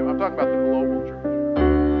opportunity. I'm talking about the global church,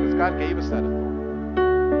 because God gave us that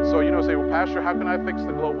authority. So say, well, Pastor, how can I fix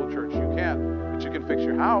the global church? You can't, but you can fix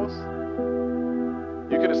your house.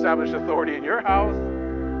 You can establish authority in your house.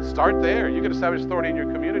 Start there. You can establish authority in your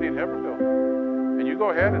community in Hebronville. And you go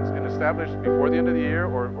ahead and establish before the end of the year,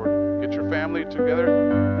 or get your family together,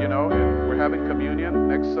 and we're having communion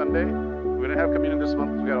next Sunday. We didn't have communion this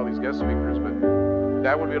month because we got all these guest speakers, but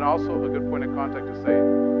that would be also a good point of contact to say,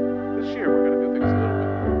 this year we're going to do things a little bit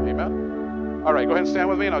different. Amen? All right, go ahead and stand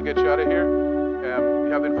with me, and I'll get you out of here. You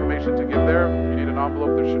have the information to give there. If you need an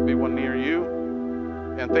envelope, there should be one near you.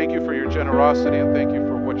 And thank you for your generosity, and thank you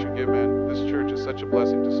for what you give, man. This church is such a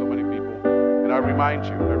blessing to so many people. And I remind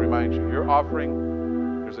you, your offering,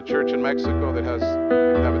 there's a church in Mexico that can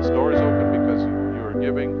have its doors open because you are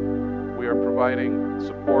giving. We are providing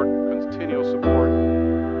support, continual support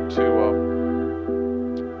to,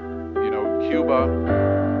 Cuba.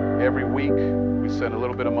 Every week, we send a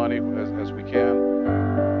little bit of money as we can.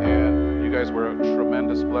 And you guys were a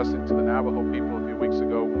tremendous blessing to the Navajo people a few weeks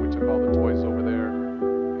ago when we took all the toys over there.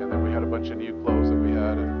 And then we had a bunch of new clothes that we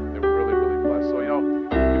had, and they were really, really blessed. So,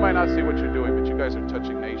 you might not see what you're doing, but you guys are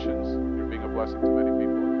touching nations. You're being a blessing to many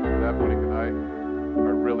people. And for that, Monique and I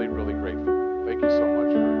are really, really grateful. Thank you so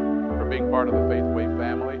much for being part of the Faithway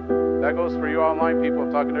family. That goes for you online people.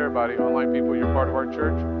 I'm talking to everybody. Online people, you're part of our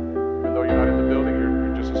church. Even though you're not in the building,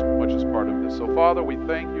 you're just as much as part of this. So, Father, we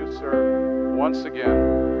thank you, sir, once again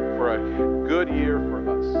for a good year for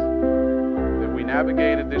us. That we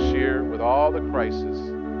navigated this year with all the crisis,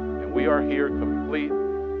 and we are here complete.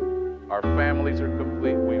 Our families are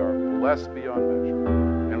complete. We are blessed beyond measure.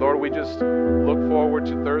 And Lord, we just look forward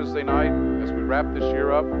to Thursday night as we wrap this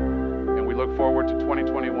year up, and we look forward to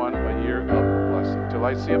 2021, a year of blessing. Till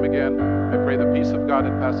I see him again, I pray the peace of God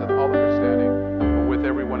that passeth all understanding be with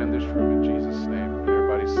everyone in this room in Jesus' name. And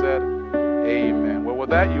everybody said, amen. Well, with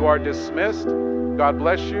that, you are dismissed. God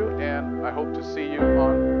bless you, and I hope to see you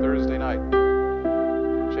on Thursday night.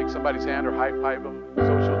 Shake somebody's hand or high five them,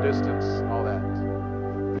 social distance, all that.